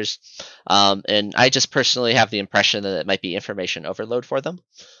volunteers. And I just personally have the impression that it might be information overload for them.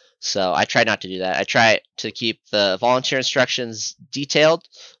 So I try not to do that. I try to keep the volunteer instructions detailed,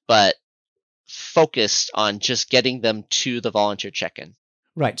 but focused on just getting them to the volunteer check-in.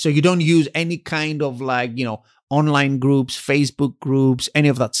 Right. So you don't use any kind of online groups, Facebook groups, any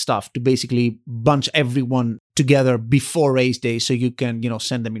of that stuff to basically bunch everyone together before race day so you can,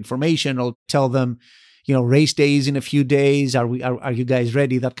 send them information or tell them, race day is in a few days. Are you guys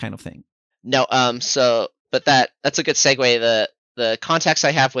ready? That kind of thing. No. But that's a good segue. The contacts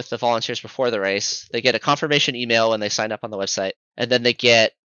I have with the volunteers before the race, they get a confirmation email when they sign up on the website, and then they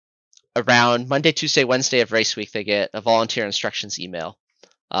get around Monday, Tuesday, Wednesday of race week, they get a volunteer instructions email.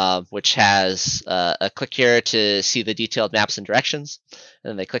 which has a click here to see the detailed maps and directions.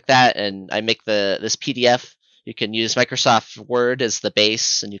 And then they click that, and I make this PDF. You can use Microsoft Word as the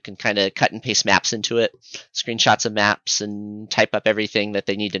base, and you can kind of cut and paste maps into it, screenshots of maps, and type up everything that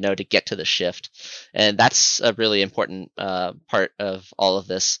they need to know to get to the shift. And that's a really important part of all of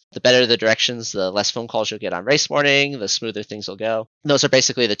this. The better the directions, the less phone calls you'll get on race morning, the smoother things will go. And those are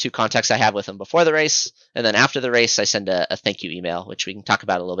basically the two contacts I have with them before the race. And then after the race, I send a thank you email, which we can talk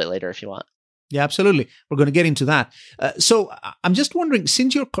about a little bit later if you want. Yeah, absolutely. We're going to get into that. So I'm just wondering,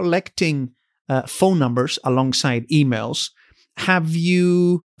 since you're collecting phone numbers alongside emails, have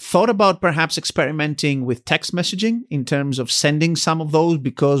you thought about perhaps experimenting with text messaging in terms of sending some of those,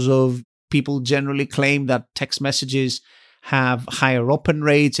 because of people generally claim that text messages have higher open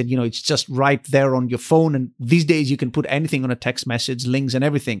rates and, it's just right there on your phone. And these days you can put anything on a text message, links and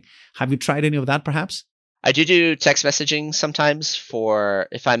everything. Have you tried any of that perhaps? I do text messaging sometimes for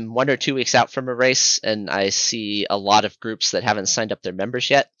if I'm 1 or 2 weeks out from a race and I see a lot of groups that haven't signed up their members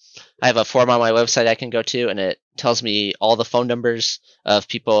yet. I have a form on my website I can go to, and it tells me all the phone numbers of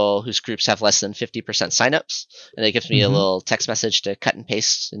people whose groups have less than 50% signups. And it gives me a little text message to cut and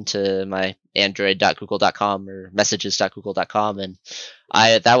paste into my android.google.com or messages.google.com. And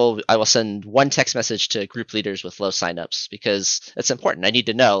I will send one text message to group leaders with low signups, because it's important. I need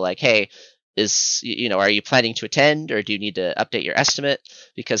to know, like, hey, are you planning to attend, or do you need to update your estimate?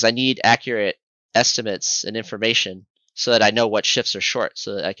 Because I need accurate estimates and information so that I know what shifts are short,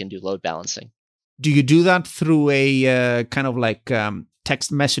 so that I can do load balancing. Do you do that through a kind of like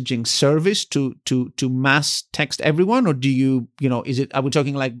text messaging service to mass text everyone, or do you, are we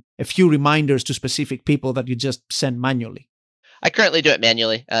talking like a few reminders to specific people that you just send manually? I currently do it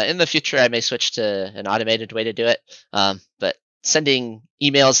manually. In the future, I may switch to an automated way to do it, but sending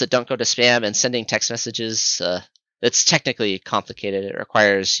emails that don't go to spam and sending text messages, it's technically complicated. It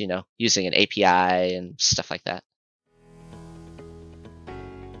requires, using an API and stuff like that.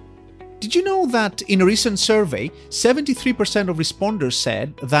 Did you know that in a recent survey, 73% of responders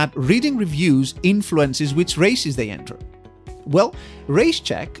said that reading reviews influences which races they enter? Well,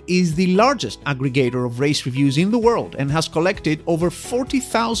 RaceCheck is the largest aggregator of race reviews in the world and has collected over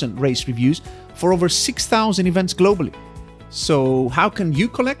 40,000 race reviews for over 6,000 events globally. So how can you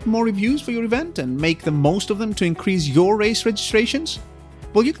collect more reviews for your event and make the most of them to increase your race registrations?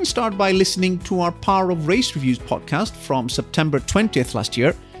 Well, you can start by listening to our Power of Race Reviews podcast from September 20th last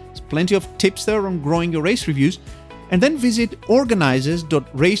year. There's plenty of tips there on growing your race reviews. And then visit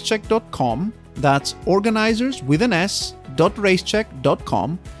organizers.racecheck.com, that's organizers with an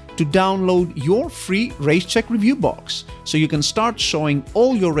S.racecheck.com, to download your free RaceCheck review box, so you can start showing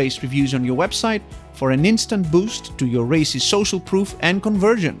all your race reviews on your website for an instant boost to your race's social proof and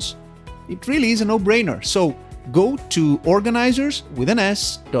conversions. It really is a no-brainer. So go to organizers with an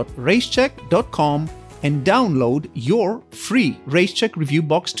S.racecheck.com and download your free RaceCheck review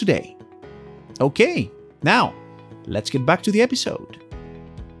box today. Okay, now let's get back to the episode.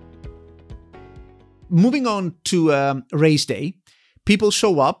 Moving on to race day, people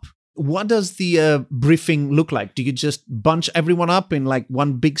show up. What does the briefing look like? Do you just bunch everyone up in like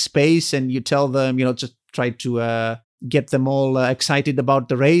one big space and you tell them, just try to get them all excited about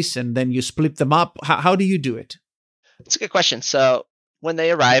the race, and then you split them up? How do you do it? That's a good question. So when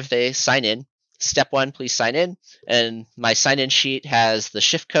they arrive, they sign in. Step 1, please sign in. And my sign-in sheet has the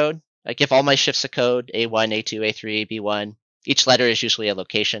shift code. I give all my shifts a code, A1, A2, A3, B1. Each letter is usually a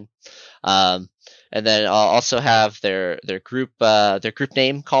location. And then I'll also have their group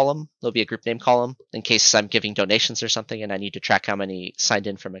name column. There'll be a group name column in case I'm giving donations or something and I need to track how many signed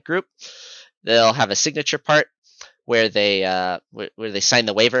in from a group. They'll have a signature part where they sign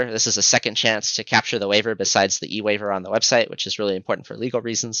the waiver. This is a second chance to capture the waiver besides the e-waiver on the website, which is really important for legal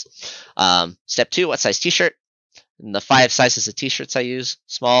reasons. Step 2, what size t-shirt? And the 5 sizes of t-shirts I use: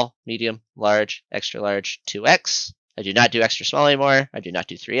 small, medium, large, extra large, 2X. I do not do extra small anymore. I do not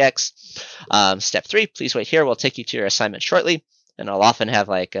do 3X. Step 3, please wait here. We'll take you to your assignment shortly. And I'll often have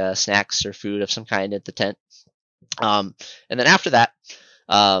like snacks or food of some kind at the tent. And then after that,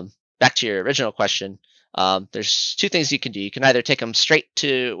 back to your original question, there's 2 things you can do. You can either take them straight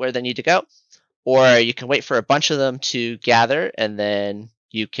to where they need to go, or you can wait for a bunch of them to gather, and then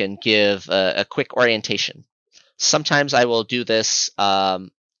you can give a quick orientation. Sometimes I will do this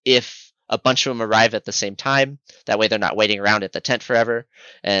if a bunch of them arrive at the same time. That way they're not waiting around at the tent forever.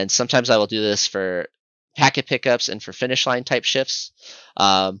 And sometimes I will do this for packet pickups and for finish line type shifts.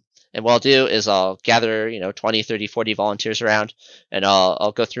 And what I'll do is I'll gather 20, 30, 40 volunteers around, and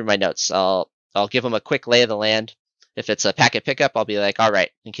I'll go through my notes. I'll give them a quick lay of the land. If it's a packet pickup, I'll be like, all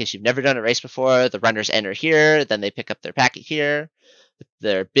right, in case you've never done a race before, the runners enter here, then they pick up their packet here.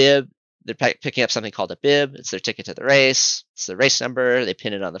 their bib. They're picking up something called a bib. It's their ticket to the race. It's the race number. They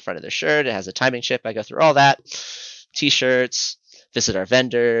pin it on the front of their shirt. It has a timing chip. I go through all that. T-shirts, visit our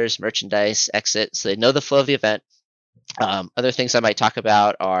vendors, merchandise, exit. So they know the flow of the event. Other things I might talk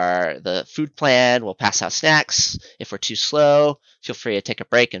about are the food plan. We'll pass out snacks. If we're too slow, feel free to take a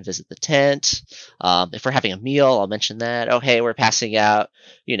break and visit the tent. If we're having a meal, I'll mention that. Oh, hey, we're passing out,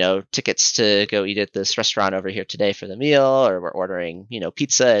 tickets to go eat at this restaurant over here today for the meal, or we're ordering,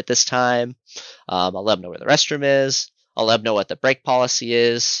 pizza at this time. I'll let them know where the restroom is. I'll let them know what the break policy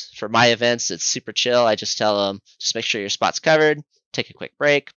is. For my events, it's super chill. I just tell them, just make sure your spot's covered, take a quick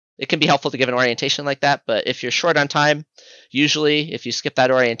break. It can be helpful to give an orientation like that, but if you're short on time, usually if you skip that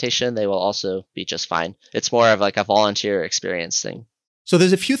orientation, they will also be just fine. It's more of like a volunteer experience thing. So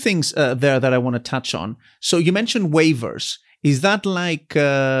there's a few things there that I want to touch on. So you mentioned waivers. Is that like,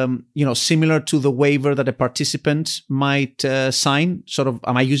 similar to the waiver that a participant might sign? Sort of,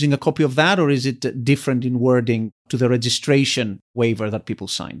 am I using a copy of that, or is it different in wording to the registration waiver that people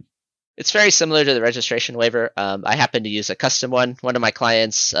sign? It's very similar to the registration waiver. I happen to use a custom one. One of my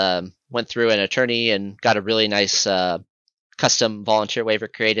clients went through an attorney and got a really nice custom volunteer waiver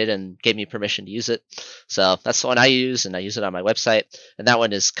created and gave me permission to use it. So that's the one I use, and I use it on my website. And that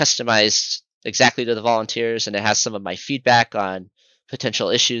one is customized exactly to the volunteers, and it has some of my feedback on potential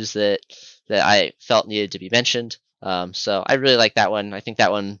issues that I felt needed to be mentioned. So I really like that one. I think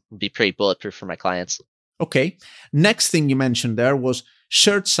that one would be pretty bulletproof for my clients. Okay. Next thing you mentioned there was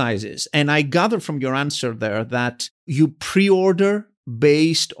shirt sizes. And I gather from your answer there that you pre-order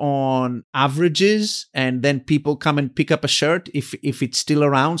based on averages, and then people come and pick up a shirt if it's still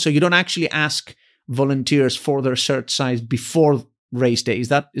around. So you don't actually ask volunteers for their shirt size before race day. Is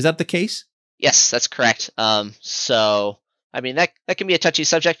that the case? Yes, that's correct. So I mean, that can be a touchy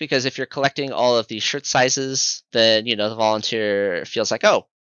subject, because if you're collecting all of these shirt sizes, then, the volunteer feels like, oh,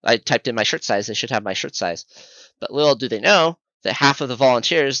 I typed in my shirt size, they should have my shirt size. But little do they know that half of the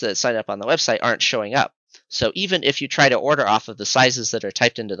volunteers that sign up on the website aren't showing up. So even if you try to order off of the sizes that are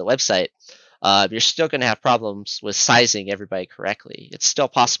typed into the website, you're still going to have problems with sizing everybody correctly. It's still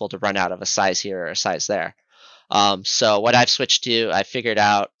possible to run out of a size here or a size there. So what I've switched to, I figured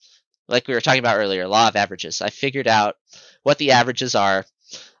out, like we were talking about earlier, law of averages. I figured out what the averages are,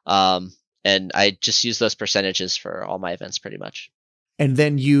 and I just use those percentages for all my events pretty much. And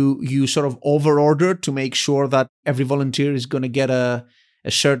then you sort of over-order to make sure that every volunteer is going to get a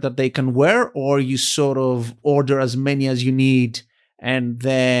shirt that they can wear, or you sort of order as many as you need, and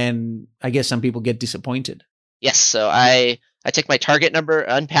then I guess some people get disappointed. Yes, so I take my target number,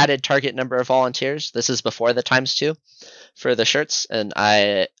 unpadded target number of volunteers. This is before the ×2 for the shirts, and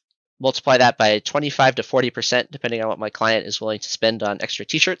I multiply that by 25 to 40%, depending on what my client is willing to spend on extra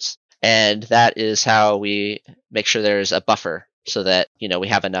t-shirts. And that is how we make sure there's a buffer, so that, we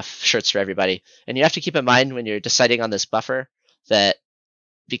have enough shirts for everybody. And you have to keep in mind when you're deciding on this buffer that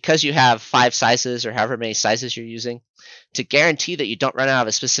because you have 5 sizes or however many sizes you're using, to guarantee that you don't run out of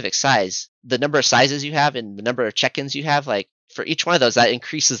a specific size, the number of sizes you have and the number of check-ins you have, like for each one of those, that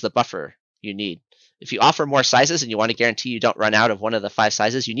increases the buffer you need. If you offer more sizes and you want to guarantee you don't run out of one of the 5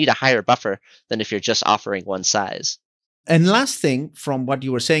 sizes, you need a higher buffer than if you're just offering one size. And last thing from what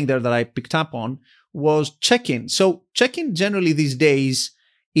you were saying there that I picked up on was check-in. So check-in generally these days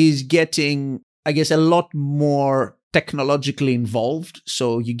is getting, I guess, a lot more technologically involved.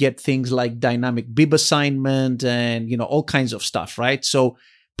 So you get things like dynamic bib assignment and, all kinds of stuff, right? So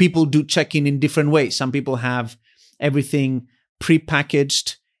people do check-in in different ways. Some people have everything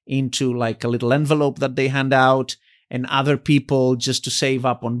pre-packaged into like a little envelope that they hand out, and other people, just to save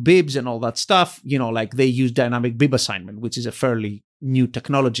up on bibs and all that stuff, like they use dynamic bib assignment, which is a fairly new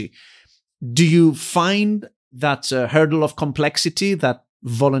technology. Do you find that's a hurdle of complexity that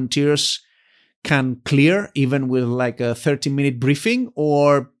volunteers can clear even with like a 30-minute briefing,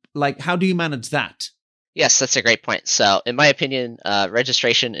 or like how do you manage that? Yes, that's a great point. So in my opinion,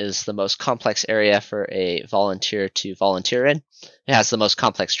 registration is the most complex area for a volunteer to volunteer in. It has the most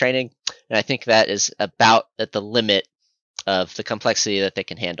complex training, and I think that is about at the limit of the complexity that they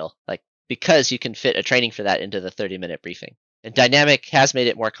can handle, like because you can fit a training for that into the 30-minute briefing. And dynamic has made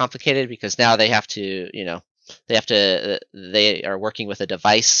it more complicated, because now they have to, they are working with a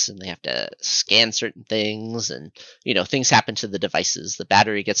device and they have to scan certain things, and, things happen to the devices. The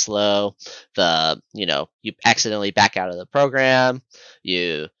battery gets low, you accidentally back out of the program,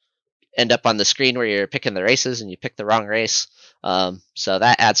 you end up on the screen where you're picking the races and you pick the wrong race. So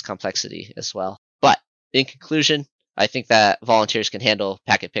that adds complexity as well. But in conclusion, I think that volunteers can handle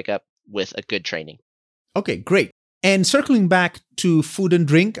packet pickup with a good training. Okay, great. And circling back to food and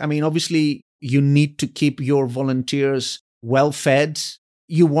drink, I mean, obviously you need to keep your volunteers well fed.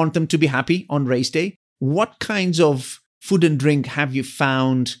 You want them to be happy on race day. What kinds of food and drink have you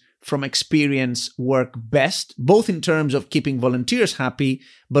found from experience work best, both in terms of keeping volunteers happy,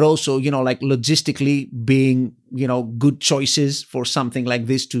 but also, like logistically being, good choices for something like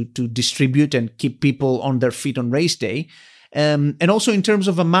this to distribute and keep people on their feet on race day? And also in terms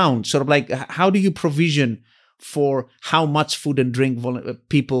of amount, sort of like how do you provision for how much food and drink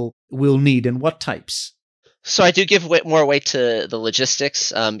people will need and what types? So I do give more weight to the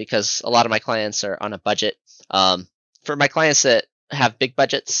logistics because a lot of my clients are on a budget. For my clients that have big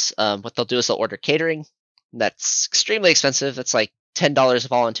budgets, what they'll do is they'll order catering. That's extremely expensive. That's like $10 a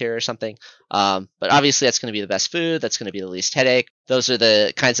volunteer or something. But obviously that's going to be the best food. That's going to be the least headache. Those are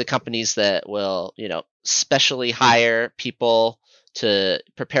the kinds of companies that will, specially hire people to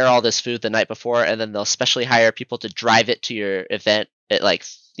prepare all this food the night before, and then they'll specially hire people to drive it to your event at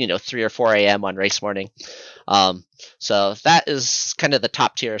 3 or 4 a.m. on race morning. So that is kind of the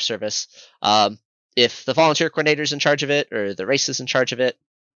top tier of service. If the volunteer coordinator is in charge of it or the race is in charge of it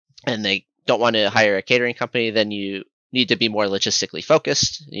and they don't want to hire a catering company, then you need to be more logistically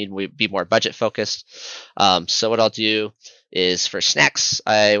focused. You need to be more budget focused. So what I'll do is for snacks,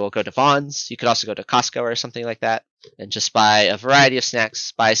 I will go to Vons. You could also go to Costco or something like that and just buy a variety of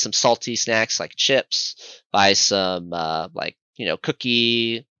snacks. Buy some salty snacks like chips. Buy some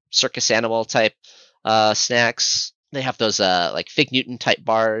cookie circus animal type snacks. They have those like Fig Newton type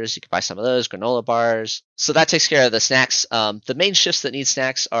bars. You can buy some of those, granola bars. So that takes care of the snacks. The main shifts that need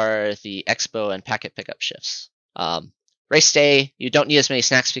snacks are the expo and packet pickup shifts. Race day, you don't need as many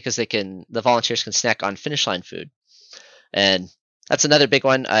snacks because the volunteers can snack on finish line food. And that's another big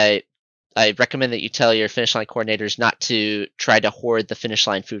one. I recommend that you tell your finish line coordinators not to try to hoard the finish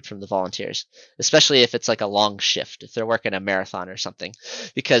line food from the volunteers, especially if it's like a long shift, if they're working a marathon or something,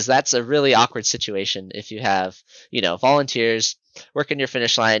 because that's a really awkward situation if you have, volunteers working your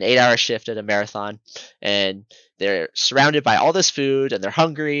finish line, 8-hour shift at a marathon, and they're surrounded by all this food and they're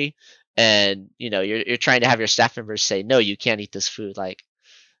hungry, and, you're trying to have your staff members say, no, you can't eat this food. Like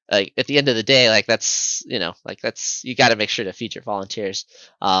at the end of the day, that's you got to make sure to feed your volunteers.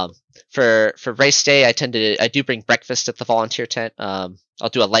 For race day, I do bring breakfast at the volunteer tent. I'll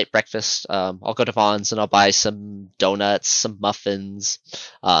do a light breakfast. I'll go to Vons and I'll buy some donuts, some muffins.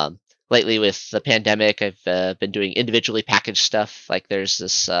 Lately with the pandemic, I've been doing individually packaged stuff. Like there's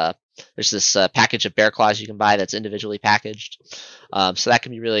this package of Bear Claws you can buy that's individually packaged. So that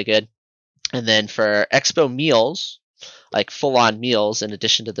can be really good. And then for expo meals, like full-on meals in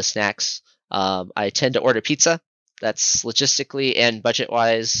addition to the snacks, I tend to order pizza. That's logistically and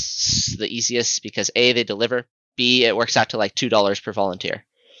budget-wise the easiest because A, they deliver, B, it works out to like $2 per volunteer.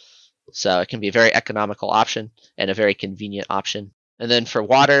 So it can be a very economical option and a very convenient option. And then for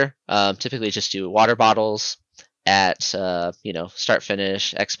water, typically just do water bottles at start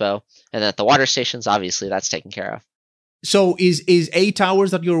finish expo, and then at the water stations, obviously that's taken care of. So is 8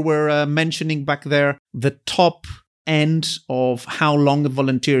 hours that you were mentioning back there the top end of how long a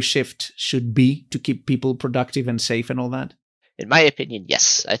volunteer shift should be to keep people productive and safe and all that? In my opinion,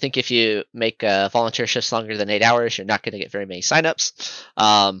 yes. I think if you make volunteer shifts longer than 8 hours, you're not going to get very many signups.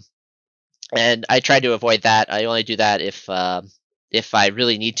 And I try to avoid that. I only do that if I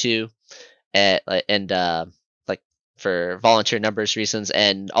really need to, and for volunteer numbers reasons,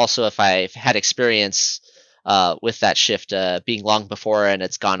 and also if I've had experience with that shift being long before and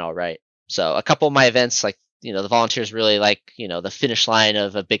it's gone all right. So a couple of my events, the volunteers really like, the finish line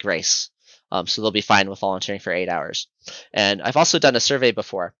of a big race. So they'll be fine with volunteering for 8 hours. And I've also done a survey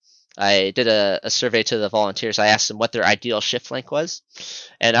before. I did a survey to the volunteers. I asked them what their ideal shift length was.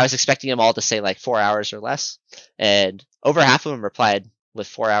 And I was expecting them all to say 4 hours or less. And over half of them replied with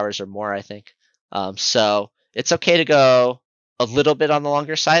 4 hours or more, I think. So it's okay to go a little bit on the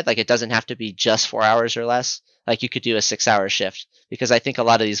longer side. It doesn't have to be just 4 hours or less. You could do a 6-hour shift, because I think a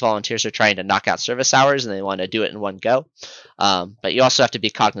lot of these volunteers are trying to knock out service hours and they want to do it in one go. But you also have to be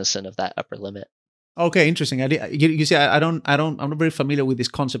cognizant of that upper limit. Okay, interesting. You see, I'm not very familiar with this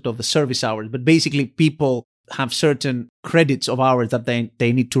concept of the service hours, but basically people have certain credits of hours that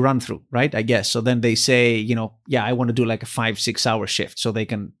they need to run through, right? I guess. So then they say, I want to do a 5-6 hour shift so they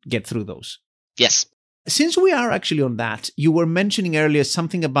can get through those. Yes. Since we are actually on that, you were mentioning earlier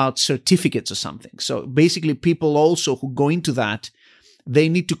something about certificates or something. So basically people also who go into that, they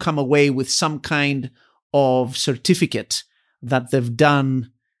need to come away with some kind of certificate that they've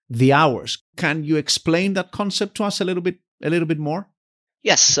done the hours. Can you explain that concept to us a little bit more?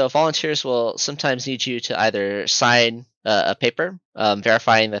 Yes, so volunteers will sometimes need you to either sign a paper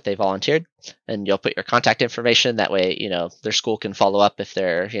verifying that they volunteered, and you'll put your contact information. That way, their school can follow up if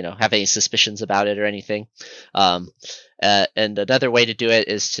they're, have any suspicions about it or anything. Um, and another way to do it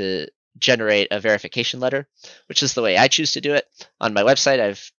is to generate a verification letter, which is the way I choose to do it. On my website,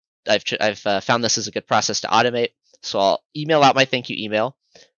 I've found this is a good process to automate. So I'll email out my thank you email.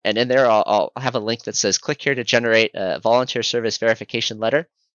 And in there, I'll have a link that says, click here to generate a volunteer service verification letter,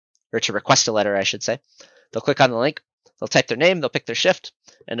 or to request a letter, I should say. They'll click on the link, they'll type their name, they'll pick their shift,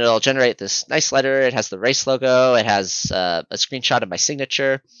 and it'll generate this nice letter. It has the race logo, it has a screenshot of my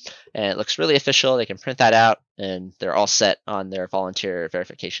signature, and it looks really official. They can print that out, and they're all set on their volunteer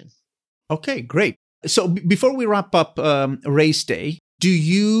verification. Okay, great. So before we wrap up race day, do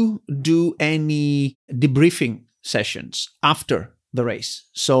you do any debriefing sessions after the race?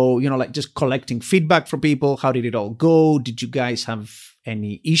 So, like just collecting feedback from people. How did it all go? Did you guys have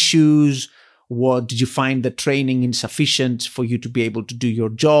any issues? What did you find the training insufficient for you to be able to do your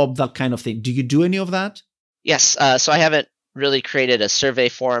job? That kind of thing. Do you do any of that? Yes. So I haven't really created a survey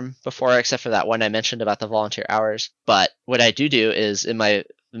form before, except for that one I mentioned about the volunteer hours. But what I do is in my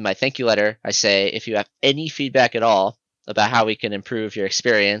thank you letter, I say, if you have any feedback at all about how we can improve your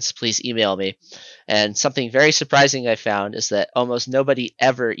experience, please email me. And something very surprising I found is that almost nobody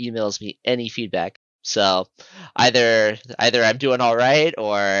ever emails me any feedback. So either I'm doing all right,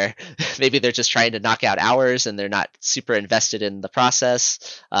 or maybe they're just trying to knock out hours and they're not super invested in the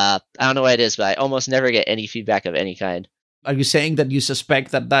process. I don't know what it is, but I almost never get any feedback of any kind. Are you saying that you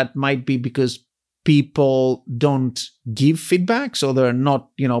suspect that might be because people don't give feedback, so they're not,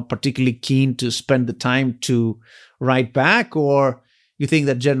 particularly keen to spend the time to write back, or you think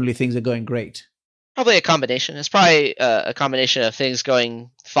that generally things are going great? Probably a combination. It's probably a combination of things going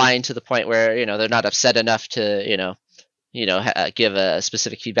fine to the point where, they're not upset enough to, give a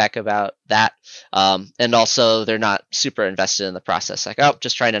specific feedback about that. And also they're not super invested in the process. Like,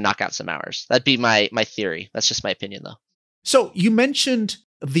 just trying to knock out some hours. That'd be my theory. That's just my opinion, though. So you mentioned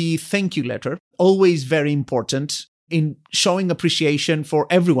the thank you letter, always very important in showing appreciation for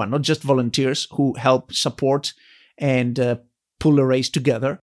everyone, not just volunteers who help support and pull a race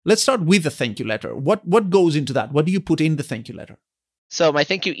together. Let's start with the thank you letter. What goes into that? What do you put in the thank you letter? So my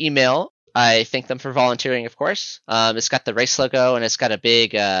thank you email, I thank them for volunteering, of course. It's got the race logo and it's got a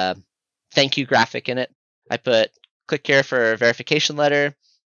big thank you graphic in it. I put click here for a verification letter,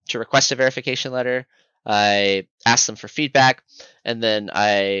 to request a verification letter. I ask them for feedback, and then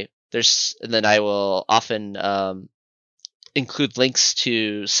I will often include links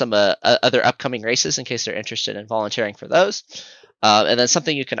to some other upcoming races in case they're interested in volunteering for those. And then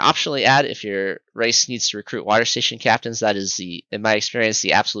something you can optionally add if your race needs to recruit water station captains. That is, in my experience,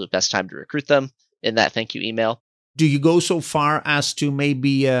 the absolute best time to recruit them in that thank you email. Do you go so far as to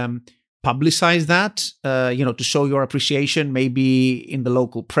maybe publicize that, to show your appreciation, maybe in the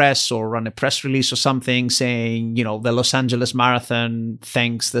local press, or run a press release or something saying, the Los Angeles Marathon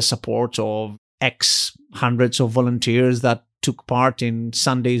thanks the support of X hundreds of volunteers that took part in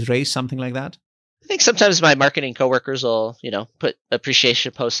Sunday's race, something like that? I think sometimes my marketing coworkers will, put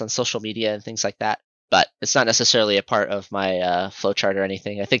appreciation posts on social media and things like that, but it's not necessarily a part of my flowchart or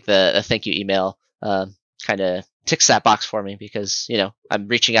anything. I think the thank you email kind of ticks that box for me because, I'm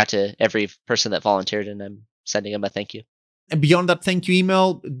reaching out to every person that volunteered and I'm sending them a thank you. And beyond that thank you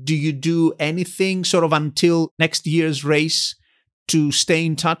email, do you do anything sort of until next year's race to stay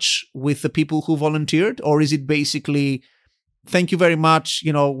in touch with the people who volunteered? Or is it basically, thank you very much,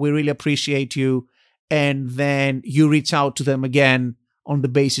 we really appreciate you, and then you reach out to them again on the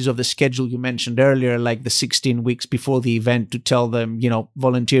basis of the schedule you mentioned earlier, like the 16 weeks before the event, to tell them,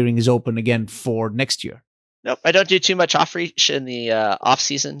 volunteering is open again for next year? Nope, I don't do too much off-reach in the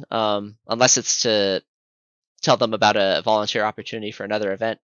off-season, unless it's to tell them about a volunteer opportunity for another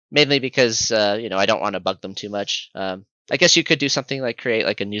event, mainly because, I don't want to bug them too much. I guess you could do something like create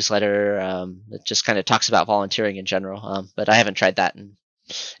like a newsletter that just kind of talks about volunteering in general, but I haven't tried that. And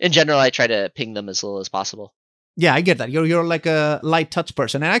in general, I try to ping them as little as possible. Yeah, I get that. You're like a light touch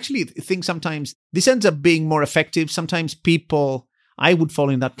person. And I actually think sometimes this ends up being more effective. Sometimes people, I would fall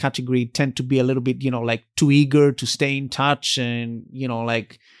in that category, tend to be a little bit, like too eager to stay in touch and,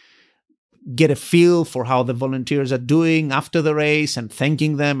 like get a feel for how the volunteers are doing after the race and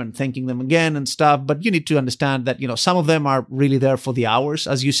thanking them again and stuff. But you need to understand that, some of them are really there for the hours,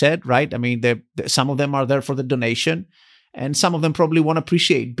 as you said, right? I mean, some of them are there for the donation, and some of them probably won't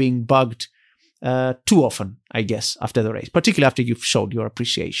appreciate being bugged too often, I guess, after the race, particularly after you've showed your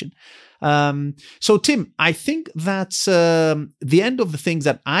appreciation. So, Tim, I think that's the end of the things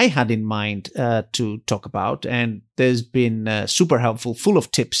that I had in mind to talk about. And there's been super helpful, full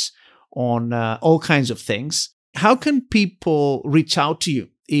of tips on all kinds of things. How can people reach out to you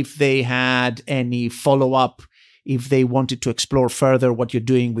if they had any follow-up, if they wanted to explore further what you're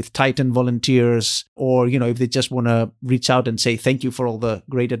doing with Titan volunteers, or, if they just want to reach out and say thank you for all the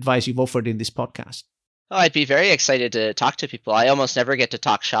great advice you've offered in this podcast? Oh, I'd be very excited to talk to people. I almost never get to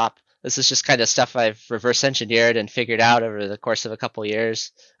talk shop. This is just kind of stuff I've reverse engineered and figured out over the course of a couple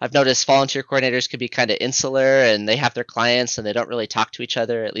years. I've noticed volunteer coordinators can be kind of insular, and they have their clients and they don't really talk to each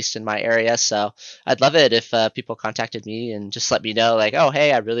other, at least in my area. So I'd love it if people contacted me and just let me know, like, oh,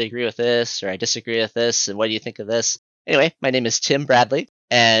 hey, I really agree with this, or I disagree with this, and what do you think of this? Anyway, my name is Tim Bradley,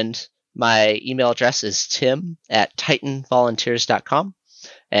 and my email address is tim@titanvolunteers.com.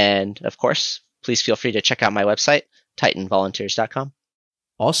 And of course, please feel free to check out my website, titanvolunteers.com.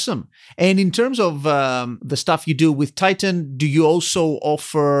 Awesome. And in terms of the stuff you do with Titan, do you also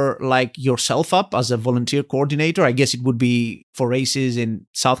offer like yourself up as a volunteer coordinator? I guess it would be for races in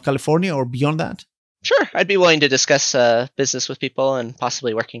South California or beyond that? Sure. I'd be willing to discuss business with people and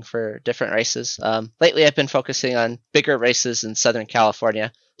possibly working for different races. Lately, I've been focusing on bigger races in Southern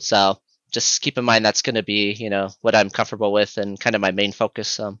California. So just keep in mind that's going to be, what I'm comfortable with and kind of my main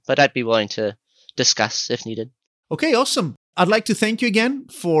focus. But I'd be willing to discuss if needed. Okay, awesome. I'd like to thank you again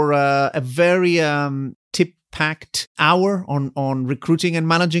for a very tip-packed hour on recruiting and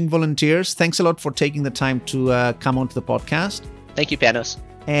managing volunteers. Thanks a lot for taking the time to come onto the podcast. Thank you, Panos.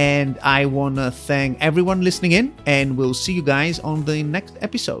 And I want to thank everyone listening in, and we'll see you guys on the next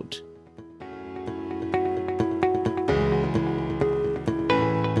episode.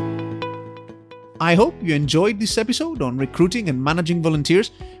 I hope you enjoyed this episode on recruiting and managing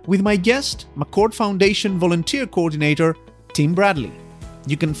volunteers with my guest, McCord Foundation Volunteer Coordinator, Tim Bradley.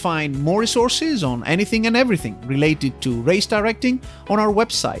 You can find more resources on anything and everything related to race directing on our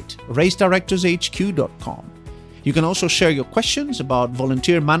website, racedirectorshq.com. You can also share your questions about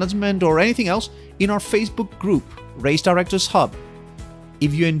volunteer management or anything else in our Facebook group, Race Directors Hub.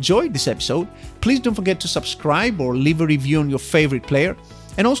 If you enjoyed this episode, please don't forget to subscribe or leave a review on your favorite player,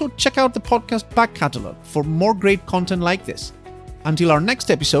 and also check out the podcast back catalog for more great content like this. Until our next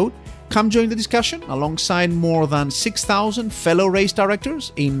episode, come join the discussion alongside more than 6,000 fellow race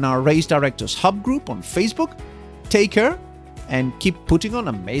directors in our Race Directors Hub group on Facebook. Take care and keep putting on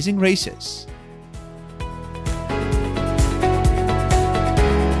amazing races.